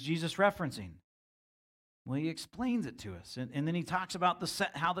 What is Jesus referencing? Well, he explains it to us. And then he talks about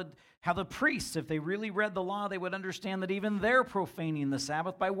how the priests, if they really read the law, they would understand that even they're profaning the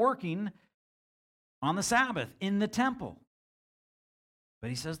Sabbath by working on the Sabbath in the temple.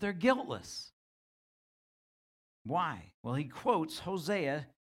 But he says they're guiltless. Why? Well, he quotes Hosea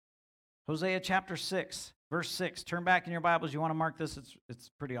chapter 6, verse 6. Turn back in your Bibles. You want to mark this? It's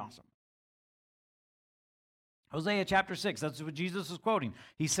pretty awesome. Hosea chapter 6, that's what Jesus is quoting.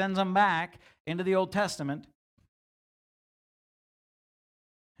 He sends them back into the Old Testament.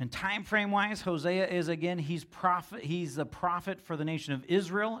 And time frame wise, Hosea is again, he's the prophet for the nation of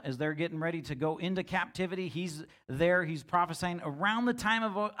Israel as they're getting ready to go into captivity. He's there, he's prophesying around the time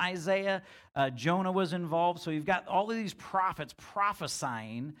of Isaiah. Jonah was involved. So you've got all of these prophets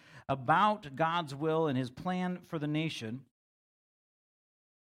prophesying about God's will and his plan for the nation.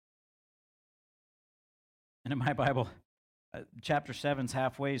 And in my Bible, chapter 7's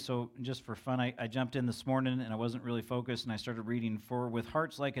halfway, so just for fun, I jumped in this morning and I wasn't really focused, and I started reading, for with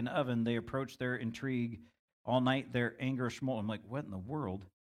hearts like an oven, they approach their intrigue. All night their anger smolted. I'm like, what in the world?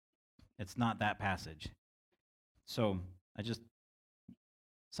 It's not that passage. So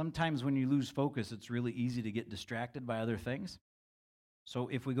sometimes when you lose focus, it's really easy to get distracted by other things. So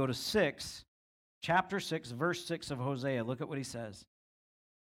if we go to chapter 6, verse 6 of Hosea, look at what he says.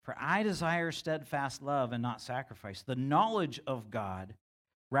 For I desire steadfast love and not sacrifice, the knowledge of God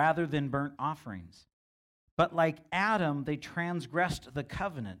rather than burnt offerings. But like Adam, they transgressed the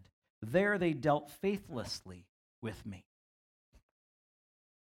covenant. There they dealt faithlessly with me.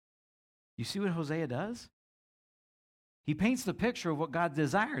 You see what Hosea does? He paints the picture of what God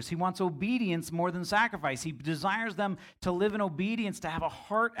desires. He wants obedience more than sacrifice. He desires them to live in obedience, to have a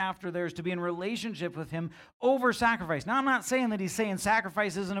heart after theirs, to be in relationship with Him over sacrifice. Now, I'm not saying that he's saying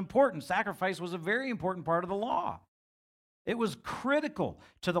sacrifice isn't important. Sacrifice was a very important part of the law. It was critical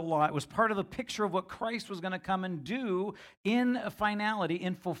to the law. It was part of the picture of what Christ was going to come and do in finality,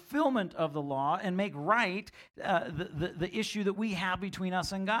 in fulfillment of the law, and make right the issue that we have between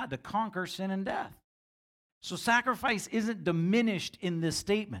us and God, to conquer sin and death. So sacrifice isn't diminished in this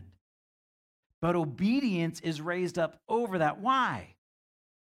statement, but obedience is raised up over that. Why?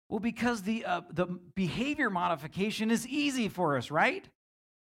 Well, because the behavior modification is easy for us, right?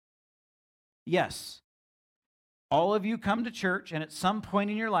 Yes. All of you come to church, and at some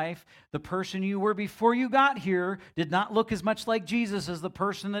point in your life, the person you were before you got here did not look as much like Jesus as the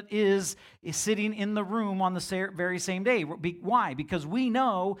person that is sitting in the room on the very same day. Why? Because we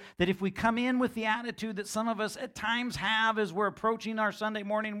know that if we come in with the attitude that some of us at times have as we're approaching our Sunday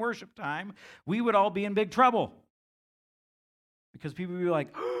morning worship time, we would all be in big trouble. Because people would be like,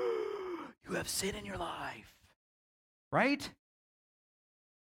 oh, you have sin in your life, right?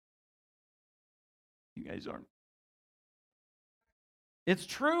 You guys aren't. It's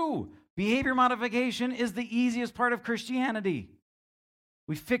true. Behavior modification is the easiest part of Christianity.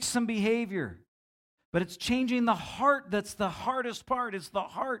 We fix some behavior, but it's changing the heart that's the hardest part. It's the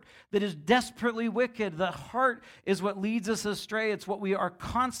heart that is desperately wicked. The heart is what leads us astray. It's what we are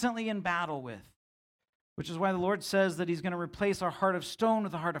constantly in battle with, which is why the Lord says that He's going to replace our heart of stone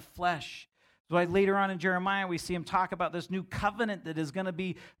with a heart of flesh. That's why later on in Jeremiah we see Him talk about this new covenant that is going to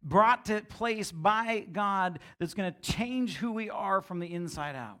be brought to place by God that's going to change who we are from the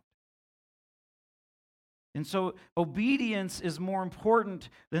inside out. And so obedience is more important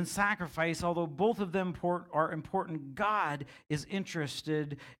than sacrifice, although both of them are important. God is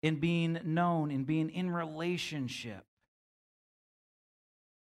interested in being known, in being in relationship.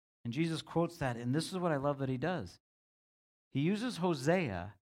 And Jesus quotes that, and this is what I love that He does. He uses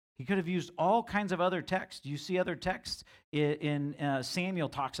Hosea. He could have used all kinds of other texts. You see other texts in Samuel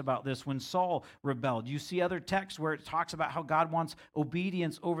talks about this when Saul rebelled. You see other texts where it talks about how God wants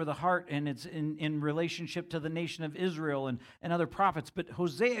obedience over the heart, and it's in relationship to the nation of Israel and other prophets. But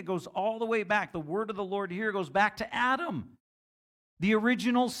Hosea goes all the way back. The word of the Lord here goes back to Adam, the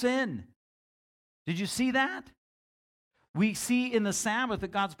original sin. Did you see that? We see in the Sabbath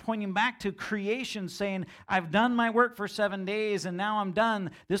that God's pointing back to creation, saying, I've done my work for 7 days, and now I'm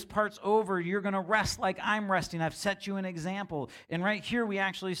done. This part's over. You're going to rest like I'm resting. I've set you an example. And right here we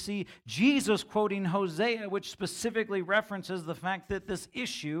actually see Jesus quoting Hosea, which specifically references the fact that this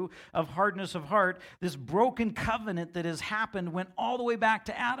issue of hardness of heart, this broken covenant that has happened, went all the way back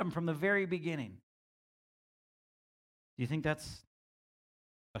to Adam from the very beginning. Do you think that's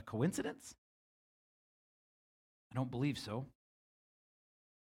a coincidence? I don't believe so.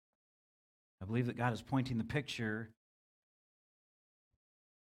 I believe that God is pointing the picture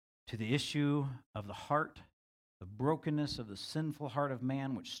to the issue of the heart, the brokenness of the sinful heart of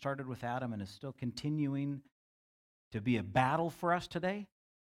man, which started with Adam and is still continuing to be a battle for us today.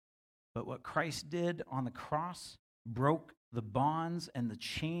 But what Christ did on the cross broke the bonds and the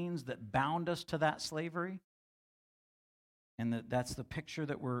chains that bound us to that slavery. And that's the picture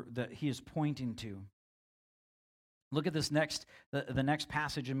that He is pointing to. Look at this the next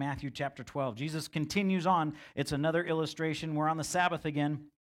passage in Matthew chapter 12. Jesus continues on. It's another illustration. We're on the Sabbath again.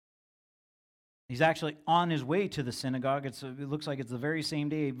 He's actually on his way to the synagogue. It looks like it's the very same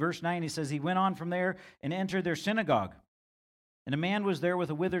day. Verse 9, he says, He went on from there and entered their synagogue. And a man was there with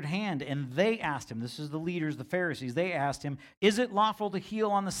a withered hand, and they asked him, this is the leaders, the Pharisees, they asked him, is it lawful to heal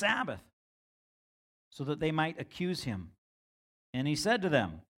on the Sabbath? So that they might accuse him. And he said to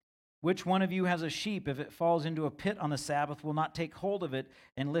them, which one of you has a sheep, if it falls into a pit on the Sabbath, will not take hold of it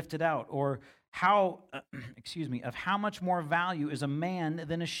and lift it out? Or of how much more value is a man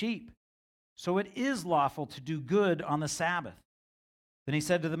than a sheep? So it is lawful to do good on the Sabbath. Then he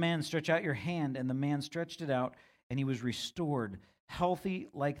said to the man, stretch out your hand. And the man stretched it out, and he was restored, healthy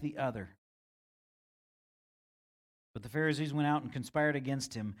like the other. But the Pharisees went out and conspired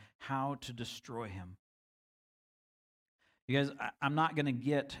against him, how to destroy him. You guys, I'm not going to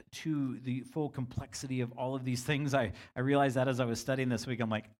get to the full complexity of all of these things. I realized that as I was studying this week. I'm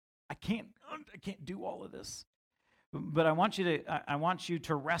like, I can't do all of this. But I want you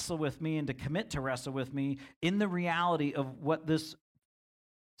to wrestle with me and to commit to wrestle with me in the reality of what this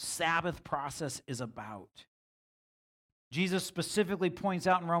Sabbath process is about. Jesus specifically points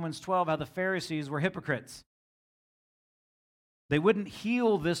out in Romans 12 how the Pharisees were hypocrites. They wouldn't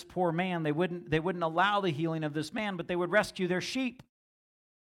heal this poor man. They wouldn't allow the healing of this man, but they would rescue their sheep.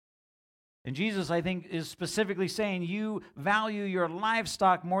 And Jesus, I think, is specifically saying, you value your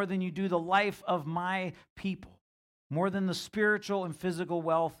livestock more than you do the life of my people, more than the spiritual and physical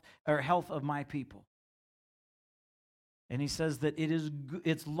wealth or health of my people. And he says that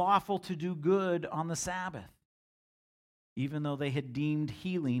it's lawful to do good on the Sabbath, even though they had deemed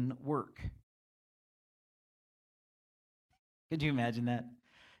healing work. Could you imagine that?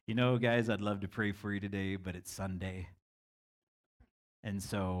 You know, guys, I'd love to pray for you today, but it's Sunday. And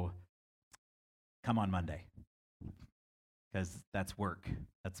so, come on Monday, because that's work.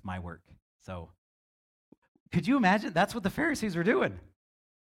 That's my work. So, could you imagine? That's what the Pharisees were doing.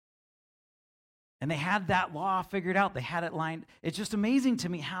 And they had that law figured out. They had it lined. It's just amazing to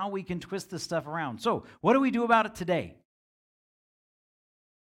me how we can twist this stuff around. So, what do we do about it today?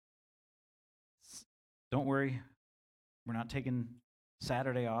 Don't worry. We're not taking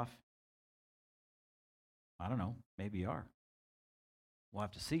Saturday off. I don't know. Maybe you are. We'll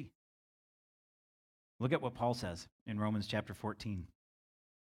have to see. Look at what Paul says in Romans chapter 14.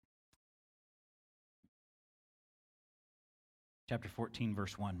 Chapter 14,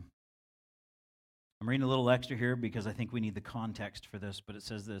 verse 1. I'm reading a little extra here because I think we need the context for this, but it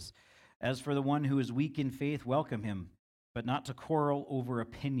says this: "As for the one who is weak in faith, welcome him, but not to quarrel over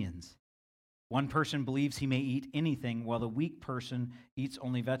opinions. One person believes he may eat anything, while the weak person eats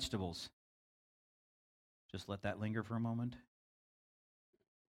only vegetables." Just let that linger for a moment.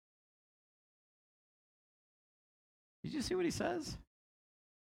 Did you see what he says?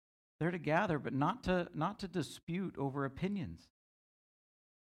 They're to gather, but not to dispute over opinions.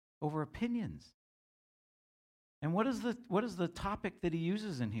 Over opinions. And what is the topic that he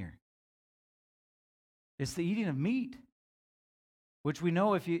uses in here? It's the eating of meat, which we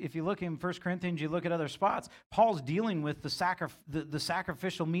know if you look in 1 Corinthians, you look at other spots, Paul's dealing with the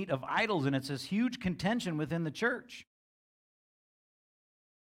sacrificial meat of idols, and it's this huge contention within the church.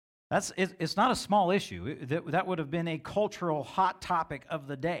 It's not a small issue. That would have been a cultural hot topic of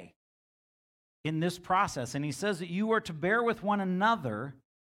the day in this process. And he says that you are to bear with one another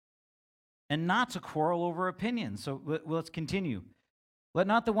and not to quarrel over opinions. So let's continue. "Let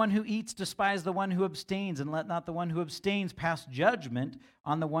not the one who eats despise the one who abstains, and let not the one who abstains pass judgment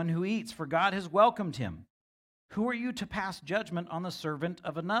on the one who eats, for God has welcomed him. Who are you to pass judgment on the servant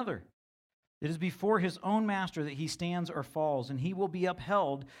of another? It is before his own master that he stands or falls, and he will be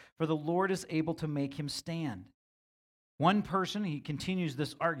upheld, for the Lord is able to make him stand. One person," he continues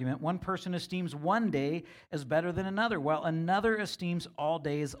this argument, "one person esteems one day as better than another, while another esteems all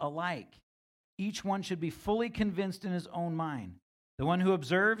days alike. Each one should be fully convinced in his own mind. The one who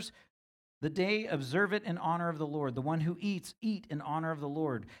observes the day, observe it in honor of the Lord. The one who eats, eat in honor of the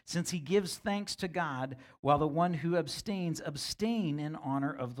Lord, since he gives thanks to God, while the one who abstains, abstain in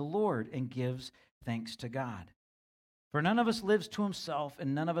honor of the Lord, and gives thanks to God. For none of us lives to himself,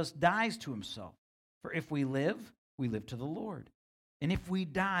 and none of us dies to himself. For if we live to the Lord. And if we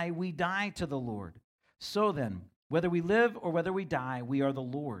die to the Lord. So then, whether we live or whether we die, we are the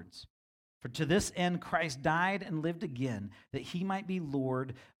Lord's. For to this end Christ died and lived again, that he might be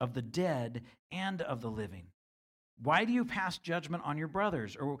Lord of the dead and of the living. Why do you pass judgment on your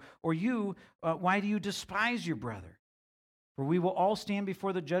brothers? Or you, why do you despise your brother? For we will all stand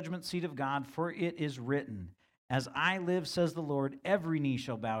before the judgment seat of God, for it is written, As I live, says the Lord, every knee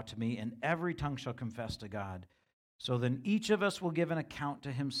shall bow to me, and every tongue shall confess to God. So then each of us will give an account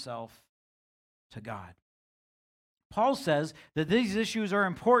to himself to God." Paul says that these issues are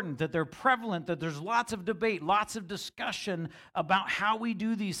important, that they're prevalent, that there's lots of debate, lots of discussion about how we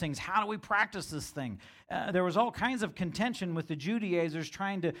do these things, how do we practice this thing. There was all kinds of contention with the Judaizers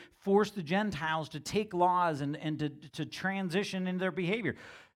trying to force the Gentiles to take laws and to transition in their behavior.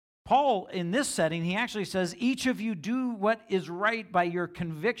 Paul, in this setting, he actually says, each of you do what is right by your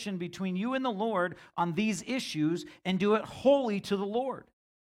conviction between you and the Lord on these issues, and do it wholly to the Lord.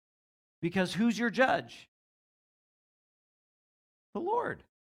 Because who's your judge? The Lord.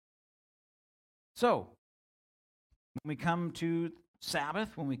 So, when we come to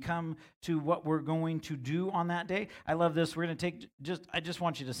Sabbath, when we come to what we're going to do on that day, I love this. We're going to take I just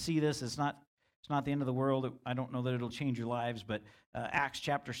want you to see this. It's not the end of the world. I don't know that it'll change your lives, but Acts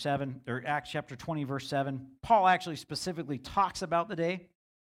chapter 20, verse 7, Paul actually specifically talks about the day.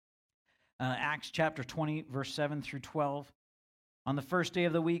 Acts chapter 20, verse 7 through 12. On the first day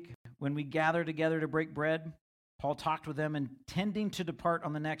of the week, when we gather together to break bread, Paul talked with them, intending to depart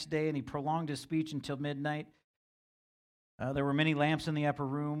on the next day, and he prolonged his speech until midnight. There were many lamps in the upper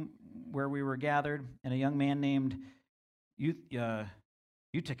room where we were gathered, and a young man named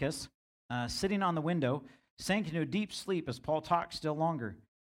Eutychus, sitting on the window, sank into a deep sleep as Paul talked still longer.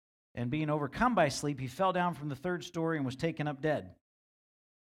 And being overcome by sleep, he fell down from the third story and was taken up dead.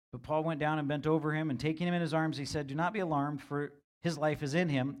 But Paul went down and bent over him, and taking him in his arms, he said, "Do not be alarmed, for his life is in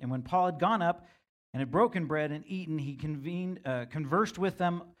him." And when Paul had gone up and had broken bread and eaten, he conversed with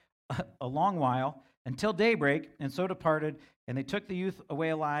them a long while until daybreak, and so departed. And they took the youth away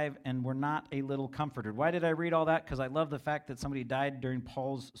alive and were not a little comforted. Why did I read all that? Because I love the fact that somebody died during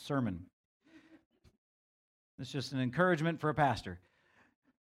Paul's sermon. It's just an encouragement for a pastor.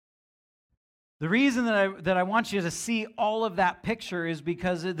 The reason that I want you to see all of that picture is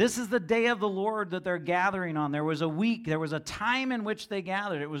because this is the day of the Lord that they're gathering on. There was a week, there was a time in which they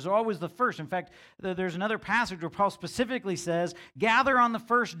gathered. It was always the first. In fact, there's another passage where Paul specifically says, gather on the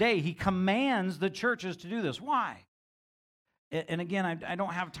first day. He commands the churches to do this. Why? And again, I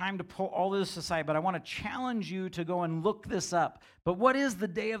don't have time to pull all this aside, but I want to challenge you to go and look this up. But what is the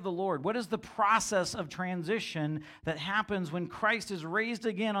day of the Lord? What is the process of transition that happens when Christ is raised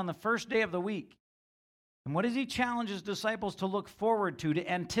again on the first day of the week? And what does he challenge his disciples to look forward to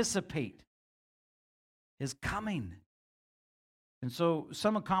anticipate? His coming. And so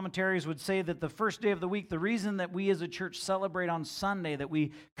some commentaries would say that the first day of the week, the reason that we as a church celebrate on Sunday, that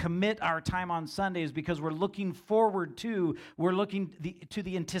we commit our time on Sunday, is because we're looking forward to, to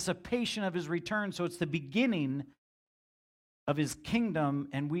the anticipation of his return. So it's the beginning of his kingdom,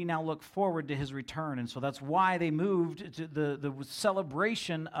 and we now look forward to his return. And so that's why they moved to the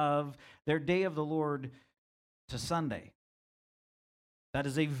celebration of their day of the Lord to Sunday. That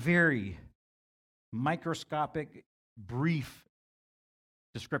is a very microscopic, brief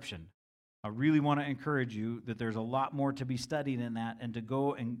description. I really want to encourage you that there's a lot more to be studied in that, and to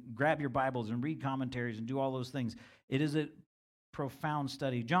go and grab your Bibles and read commentaries and do all those things. It is a profound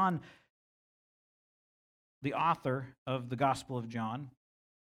study. John, the author of the Gospel of John,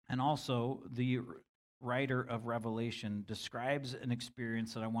 and also the writer of Revelation, describes an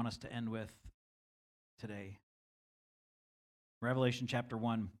experience that I want us to end with today. Revelation chapter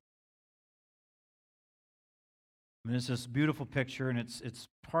 1. I mean, it's this beautiful picture, and it's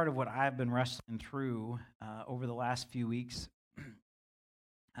part of what I've been wrestling through over the last few weeks.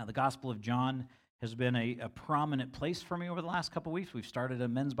 The Gospel of John has been a prominent place for me over the last couple weeks. We've started a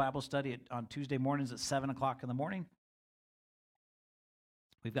men's Bible study on Tuesday mornings at 7 o'clock in the morning.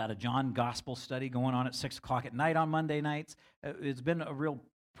 We've got a John Gospel study going on at 6 o'clock at night on Monday nights. It's been a real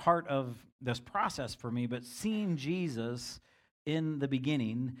part of this process for me, but seeing Jesus in the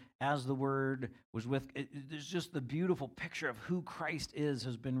beginning, as the Word was with, there's just the beautiful picture of who Christ is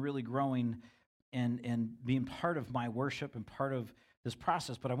has been really growing and being part of my worship and part of this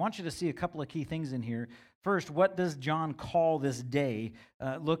process. But I want you to see a couple of key things in here. First, what does John call this day?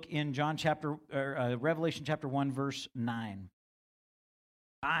 Look in Revelation chapter 1, verse 9.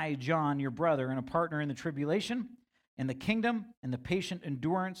 I, John, your brother and a partner in the tribulation and the kingdom and the patient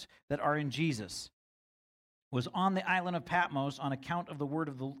endurance that are in Jesus, was on the island of Patmos on account of the word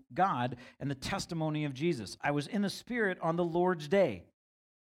of the God and the testimony of Jesus. I was in the Spirit on the Lord's day,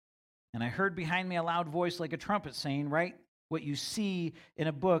 and I heard behind me a loud voice like a trumpet saying, write what you see in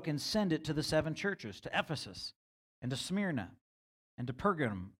a book and send it to the 7 churches, to Ephesus and to Smyrna and to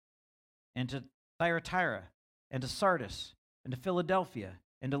Pergamum and to Thyatira and to Sardis and to Philadelphia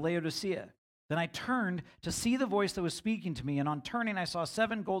and to Laodicea. Then I turned to see the voice that was speaking to me, and on turning I saw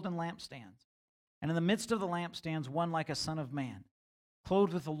 7 golden lampstands. And in the midst of the lampstands, one like a son of man,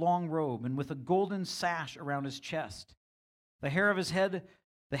 clothed with a long robe and with a golden sash around his chest. The hairs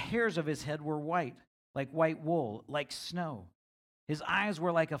of his head were white, like white wool, like snow. His eyes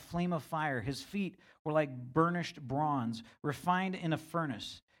were like a flame of fire. His feet were like burnished bronze, refined in a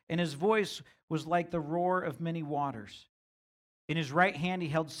furnace. And his voice was like the roar of many waters. In his right hand he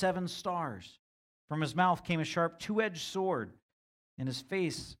held 7 stars. From his mouth came a sharp 2-edged sword, and his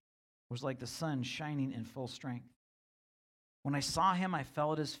face was like the sun shining in full strength. When I saw him, I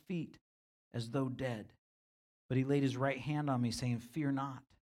fell at his feet as though dead. But he laid his right hand on me, saying, fear not.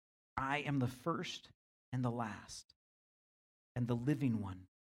 I am the first and the last, and the living one.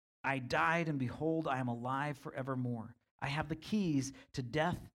 I died, and behold, I am alive forevermore. I have the keys to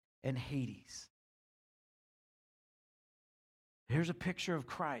death and Hades. Here's a picture of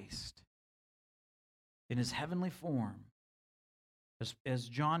Christ in his heavenly form. As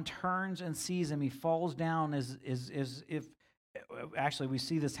John turns and sees him, he falls down as if, actually we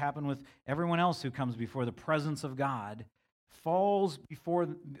see this happen with everyone else who comes before the presence of God, falls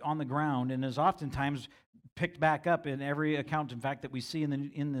on the ground, and is oftentimes picked back up in every account, in fact, that we see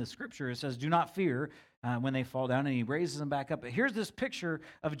in the scripture. It says, do not fear when they fall down, and he raises them back up. But here's this picture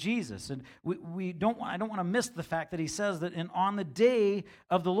of Jesus. And I don't want to miss the fact that he says that on the day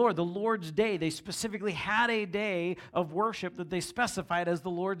of the Lord, the Lord's day, they specifically had a day of worship that they specified as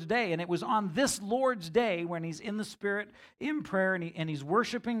the Lord's day. And it was on this Lord's day, when he's in the Spirit, in prayer, and he's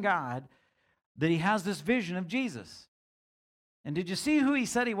worshiping God, that he has this vision of Jesus. And did you see who he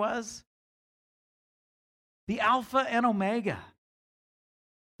said he was? The Alpha and Omega,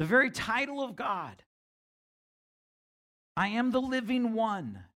 the very title of God. I am the living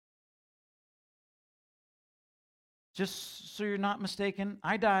one. Just so you're not mistaken,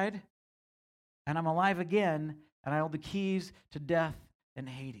 I died, and I'm alive again, and I hold the keys to death and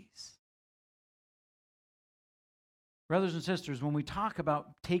Hades. Brothers and sisters, when we talk about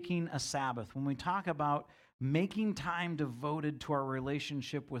taking a Sabbath, when we talk about making time devoted to our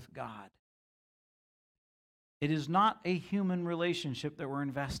relationship with God, it is not a human relationship that we're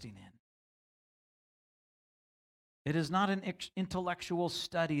investing in. It is not an intellectual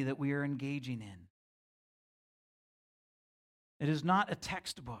study that we are engaging in. It is not a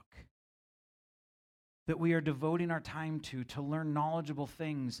textbook that we are devoting our time to learn knowledgeable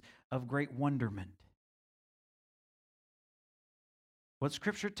things of great wonderment. What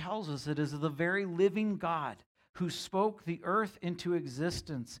Scripture tells us, it is the very living God who spoke the earth into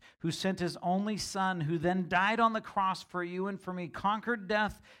existence, who sent his only Son, who then died on the cross for you and for me, conquered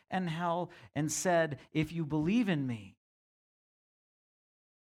death and hell, and said, if you believe in me,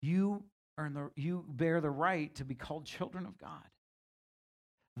 you bear the right to be called children of God.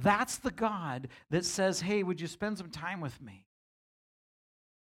 That's the God that says, hey, would you spend some time with me?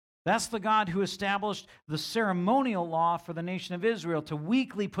 That's the God who established the ceremonial law for the nation of Israel to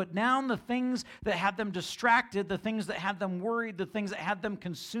weekly put down the things that had them distracted, the things that had them worried, the things that had them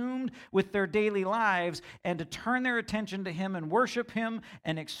consumed with their daily lives, and to turn their attention to him and worship him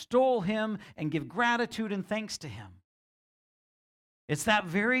and extol him and give gratitude and thanks to him. It's that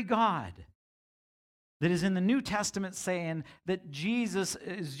very God that is in the New Testament saying that Jesus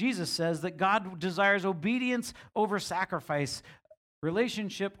says that God desires obedience over sacrifice,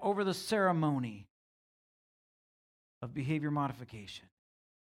 relationship over the ceremony of behavior modification.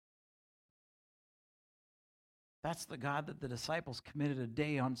 That's the God that the disciples committed a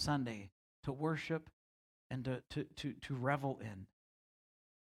day on Sunday to worship and to revel in.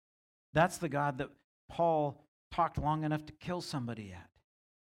 That's the God that Paul talked long enough to kill somebody at.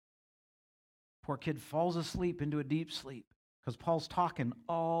 Poor kid falls asleep into a deep sleep because Paul's talking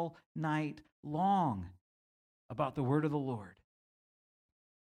all night long about the word of the Lord.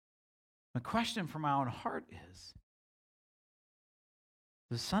 The question from my own heart is,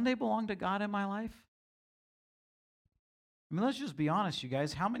 does Sunday belong to God in my life? I mean, let's just be honest, you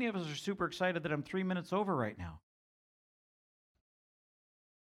guys. How many of us are super excited that I'm 3 minutes over right now?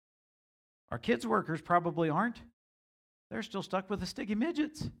 Our kids' workers probably aren't. They're still stuck with the sticky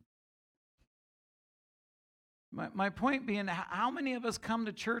midgets. My point being, how many of us come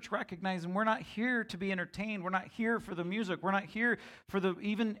to church recognizing we're not here to be entertained, we're not here for the music, we're not here for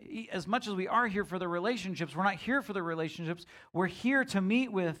even as much as we are here for the relationships, we're not here for the relationships, we're here to meet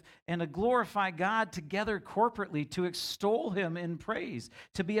with and to glorify God together corporately, to extol him in praise,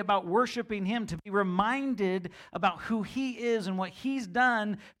 to be about worshiping him, to be reminded about who he is and what he's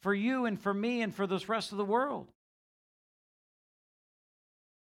done for you and for me and for this rest of the world.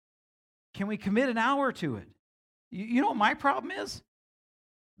 Can we commit an hour to it? You know what my problem is?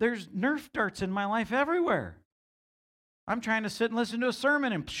 There's Nerf darts in my life everywhere. I'm trying to sit and listen to a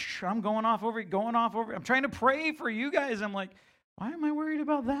sermon, and I'm going off over. I'm trying to pray for you guys. I'm like, why am I worried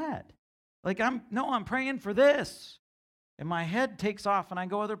about that? Like, I'm praying for this. And my head takes off, and I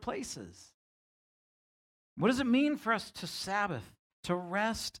go other places. What does it mean for us to Sabbath, to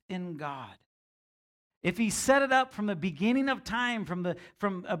rest in God? If he set it up from the beginning of time,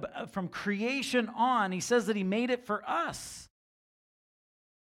 from creation on, he says that he made it for us.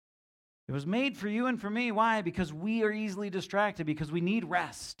 It was made for you and for me. Why? Because we are easily distracted, because we need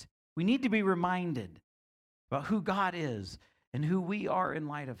rest. We need to be reminded about who God is and who we are in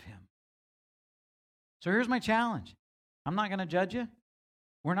light of him. So here's my challenge. I'm not going to judge you.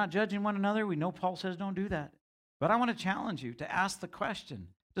 We're not judging one another. We know Paul says don't do that. But I want to challenge you to ask the question,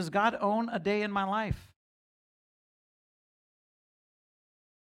 does God own a day in my life?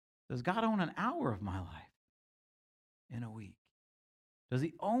 Does God own an hour of my life in a week? Does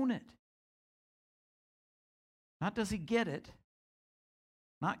he own it? Not does he get it.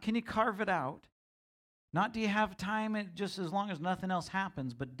 Not can you carve it out. Not do you have time just as long as nothing else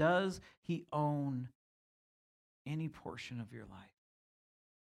happens, but does he own any portion of your life?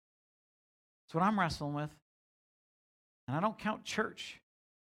 That's what I'm wrestling with. And I don't count church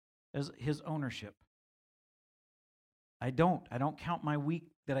as his ownership. I don't count my week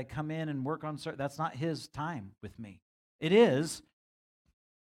that I come in and work on certain. That's not his time with me. It is,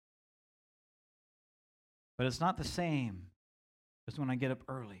 but it's not the same as when I get up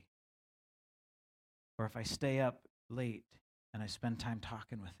early, or if I stay up late and I spend time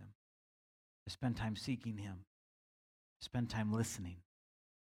talking with him. I spend time seeking him. I spend time listening.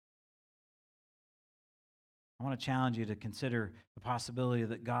 I want to challenge you to consider the possibility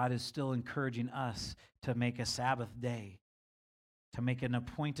that God is still encouraging us to make a Sabbath day, to make an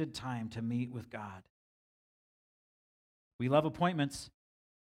appointed time to meet with God. We love appointments.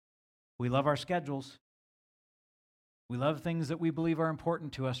 We love our schedules. We love things that we believe are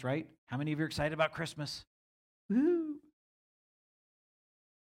important to us, right? How many of you are excited about Christmas? Woo!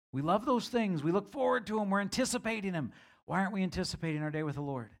 We love those things. We look forward to them. We're anticipating them. Why aren't we anticipating our day with the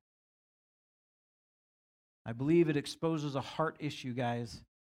Lord? I believe it exposes a heart issue, guys.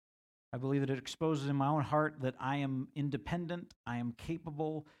 I believe that it exposes in my own heart that I am independent, I am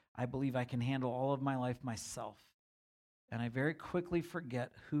capable, I believe I can handle all of my life myself. And I very quickly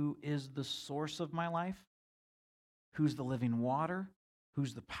forget who is the source of my life, who's the living water,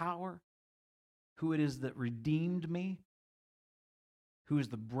 who's the power, who it is that redeemed me, who is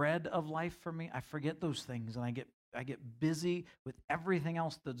the bread of life for me. I forget those things, and I get busy with everything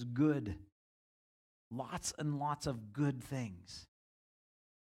else that's good. Lots and lots of good things.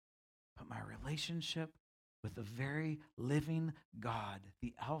 But my relationship with the very living God,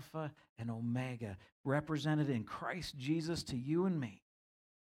 the Alpha and Omega, represented in Christ Jesus to you and me,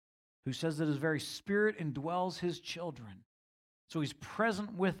 who says that his very Spirit indwells his children. So he's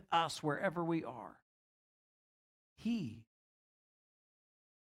present with us wherever we are. I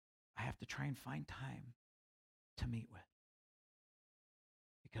have to try and find time to meet with,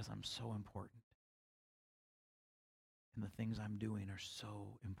 because I'm so important. And the things I'm doing are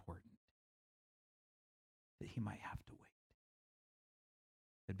so important that he might have to wait.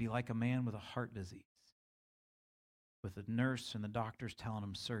 It'd be like a man with a heart disease, with the nurse and the doctors telling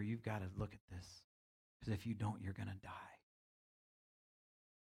him, "Sir, you've got to look at this, because if you don't, you're going to die."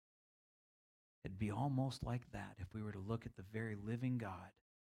 It'd be almost like that if we were to look at the very living God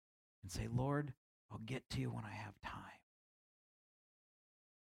and say, "Lord, I'll get to you when I have time.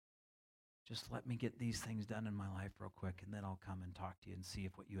 Just let me get these things done in my life real quick, and then I'll come and talk to you and see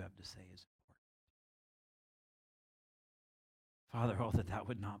if what you have to say is important." Father, oh, that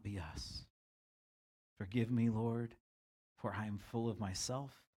would not be us. Forgive me, Lord, for I am full of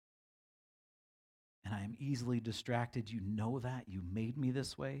myself, and I am easily distracted. You know that. You made me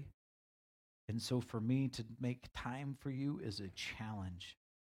this way. And so for me to make time for you is a challenge.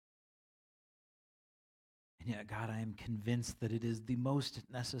 And yet, God, I am convinced that it is the most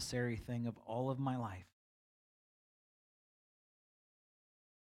necessary thing of all of my life.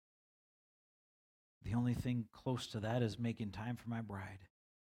 The only thing close to that is making time for my bride.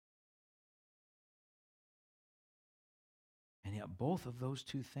 And yet, both of those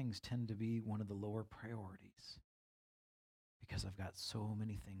two things tend to be one of the lower priorities, because I've got so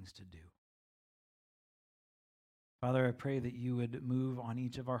many things to do. Father, I pray that you would move on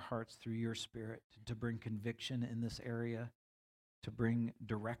each of our hearts through your Spirit to bring conviction in this area, to bring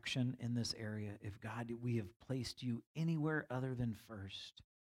direction in this area. If, God, we have placed you anywhere other than first,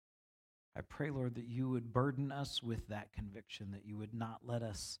 I pray, Lord, that you would burden us with that conviction, that you would not let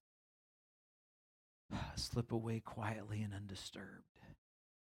us slip away quietly and undisturbed,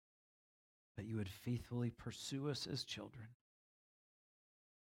 that you would faithfully pursue us as children.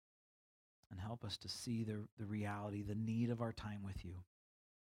 And help us to see the reality, the need of our time with you.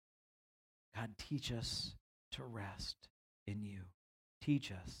 God, teach us to rest in you.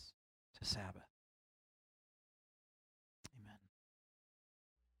 Teach us to Sabbath. Amen.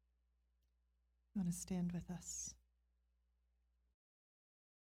 You want to stand with us?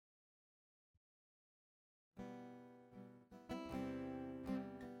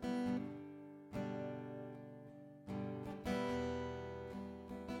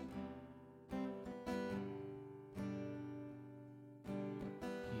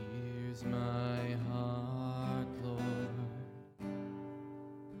 Here's my heart, Lord.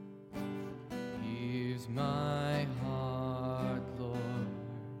 Here's my heart, Lord.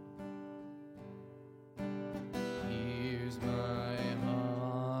 Here's my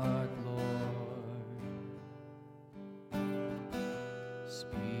heart, Lord.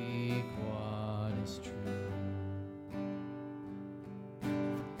 Speak what is true.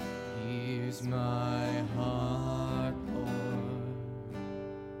 Here's my heart, Lord.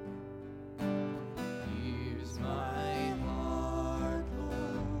 Here's my heart,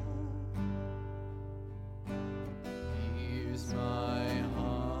 Lord.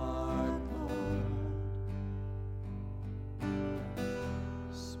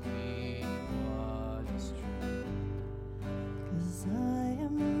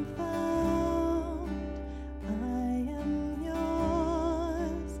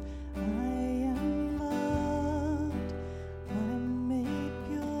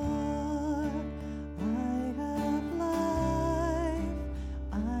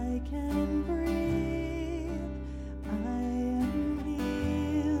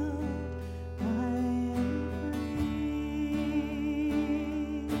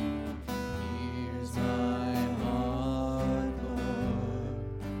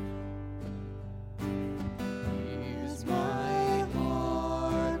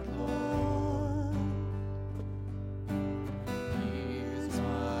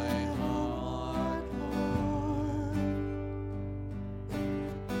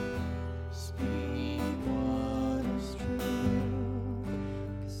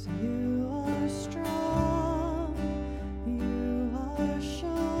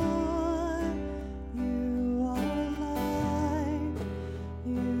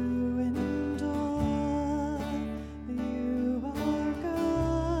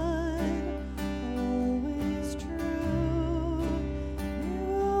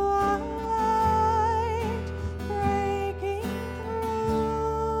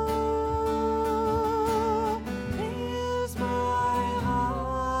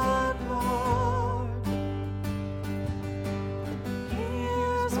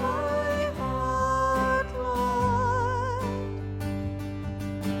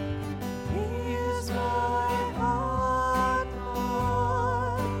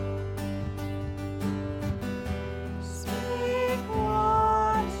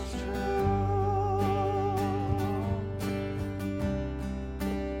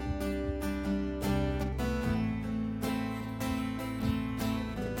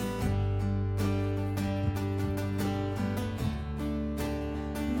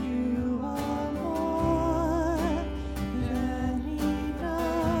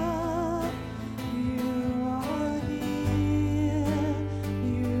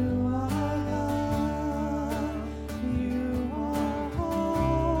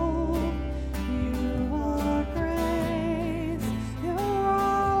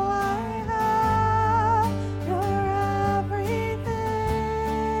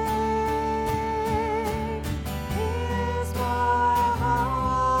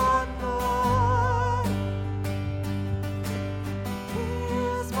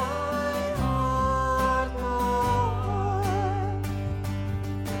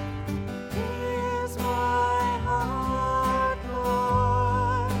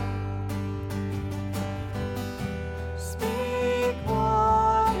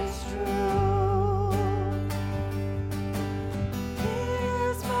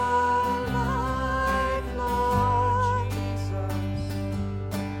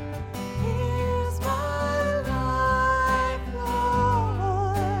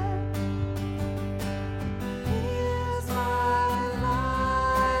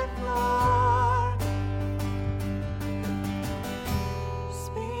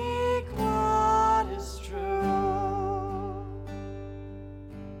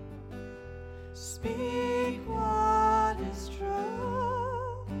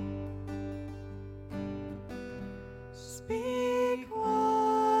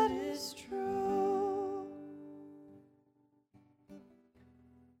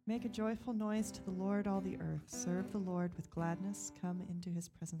 Make a joyful noise to the Lord, all the earth. Serve the Lord with gladness. Come into his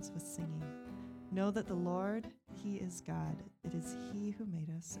presence with singing. Know that the Lord, he is God. It is he who made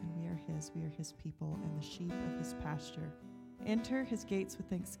us, and we are his. We are his people and the sheep of his pasture. Enter his gates with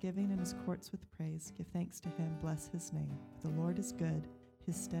thanksgiving and his courts with praise. Give thanks to him. Bless his name. The Lord is good.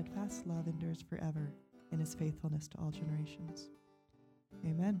 His steadfast love endures forever, and his faithfulness to all generations.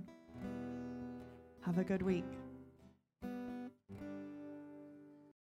 Amen. Have a good week.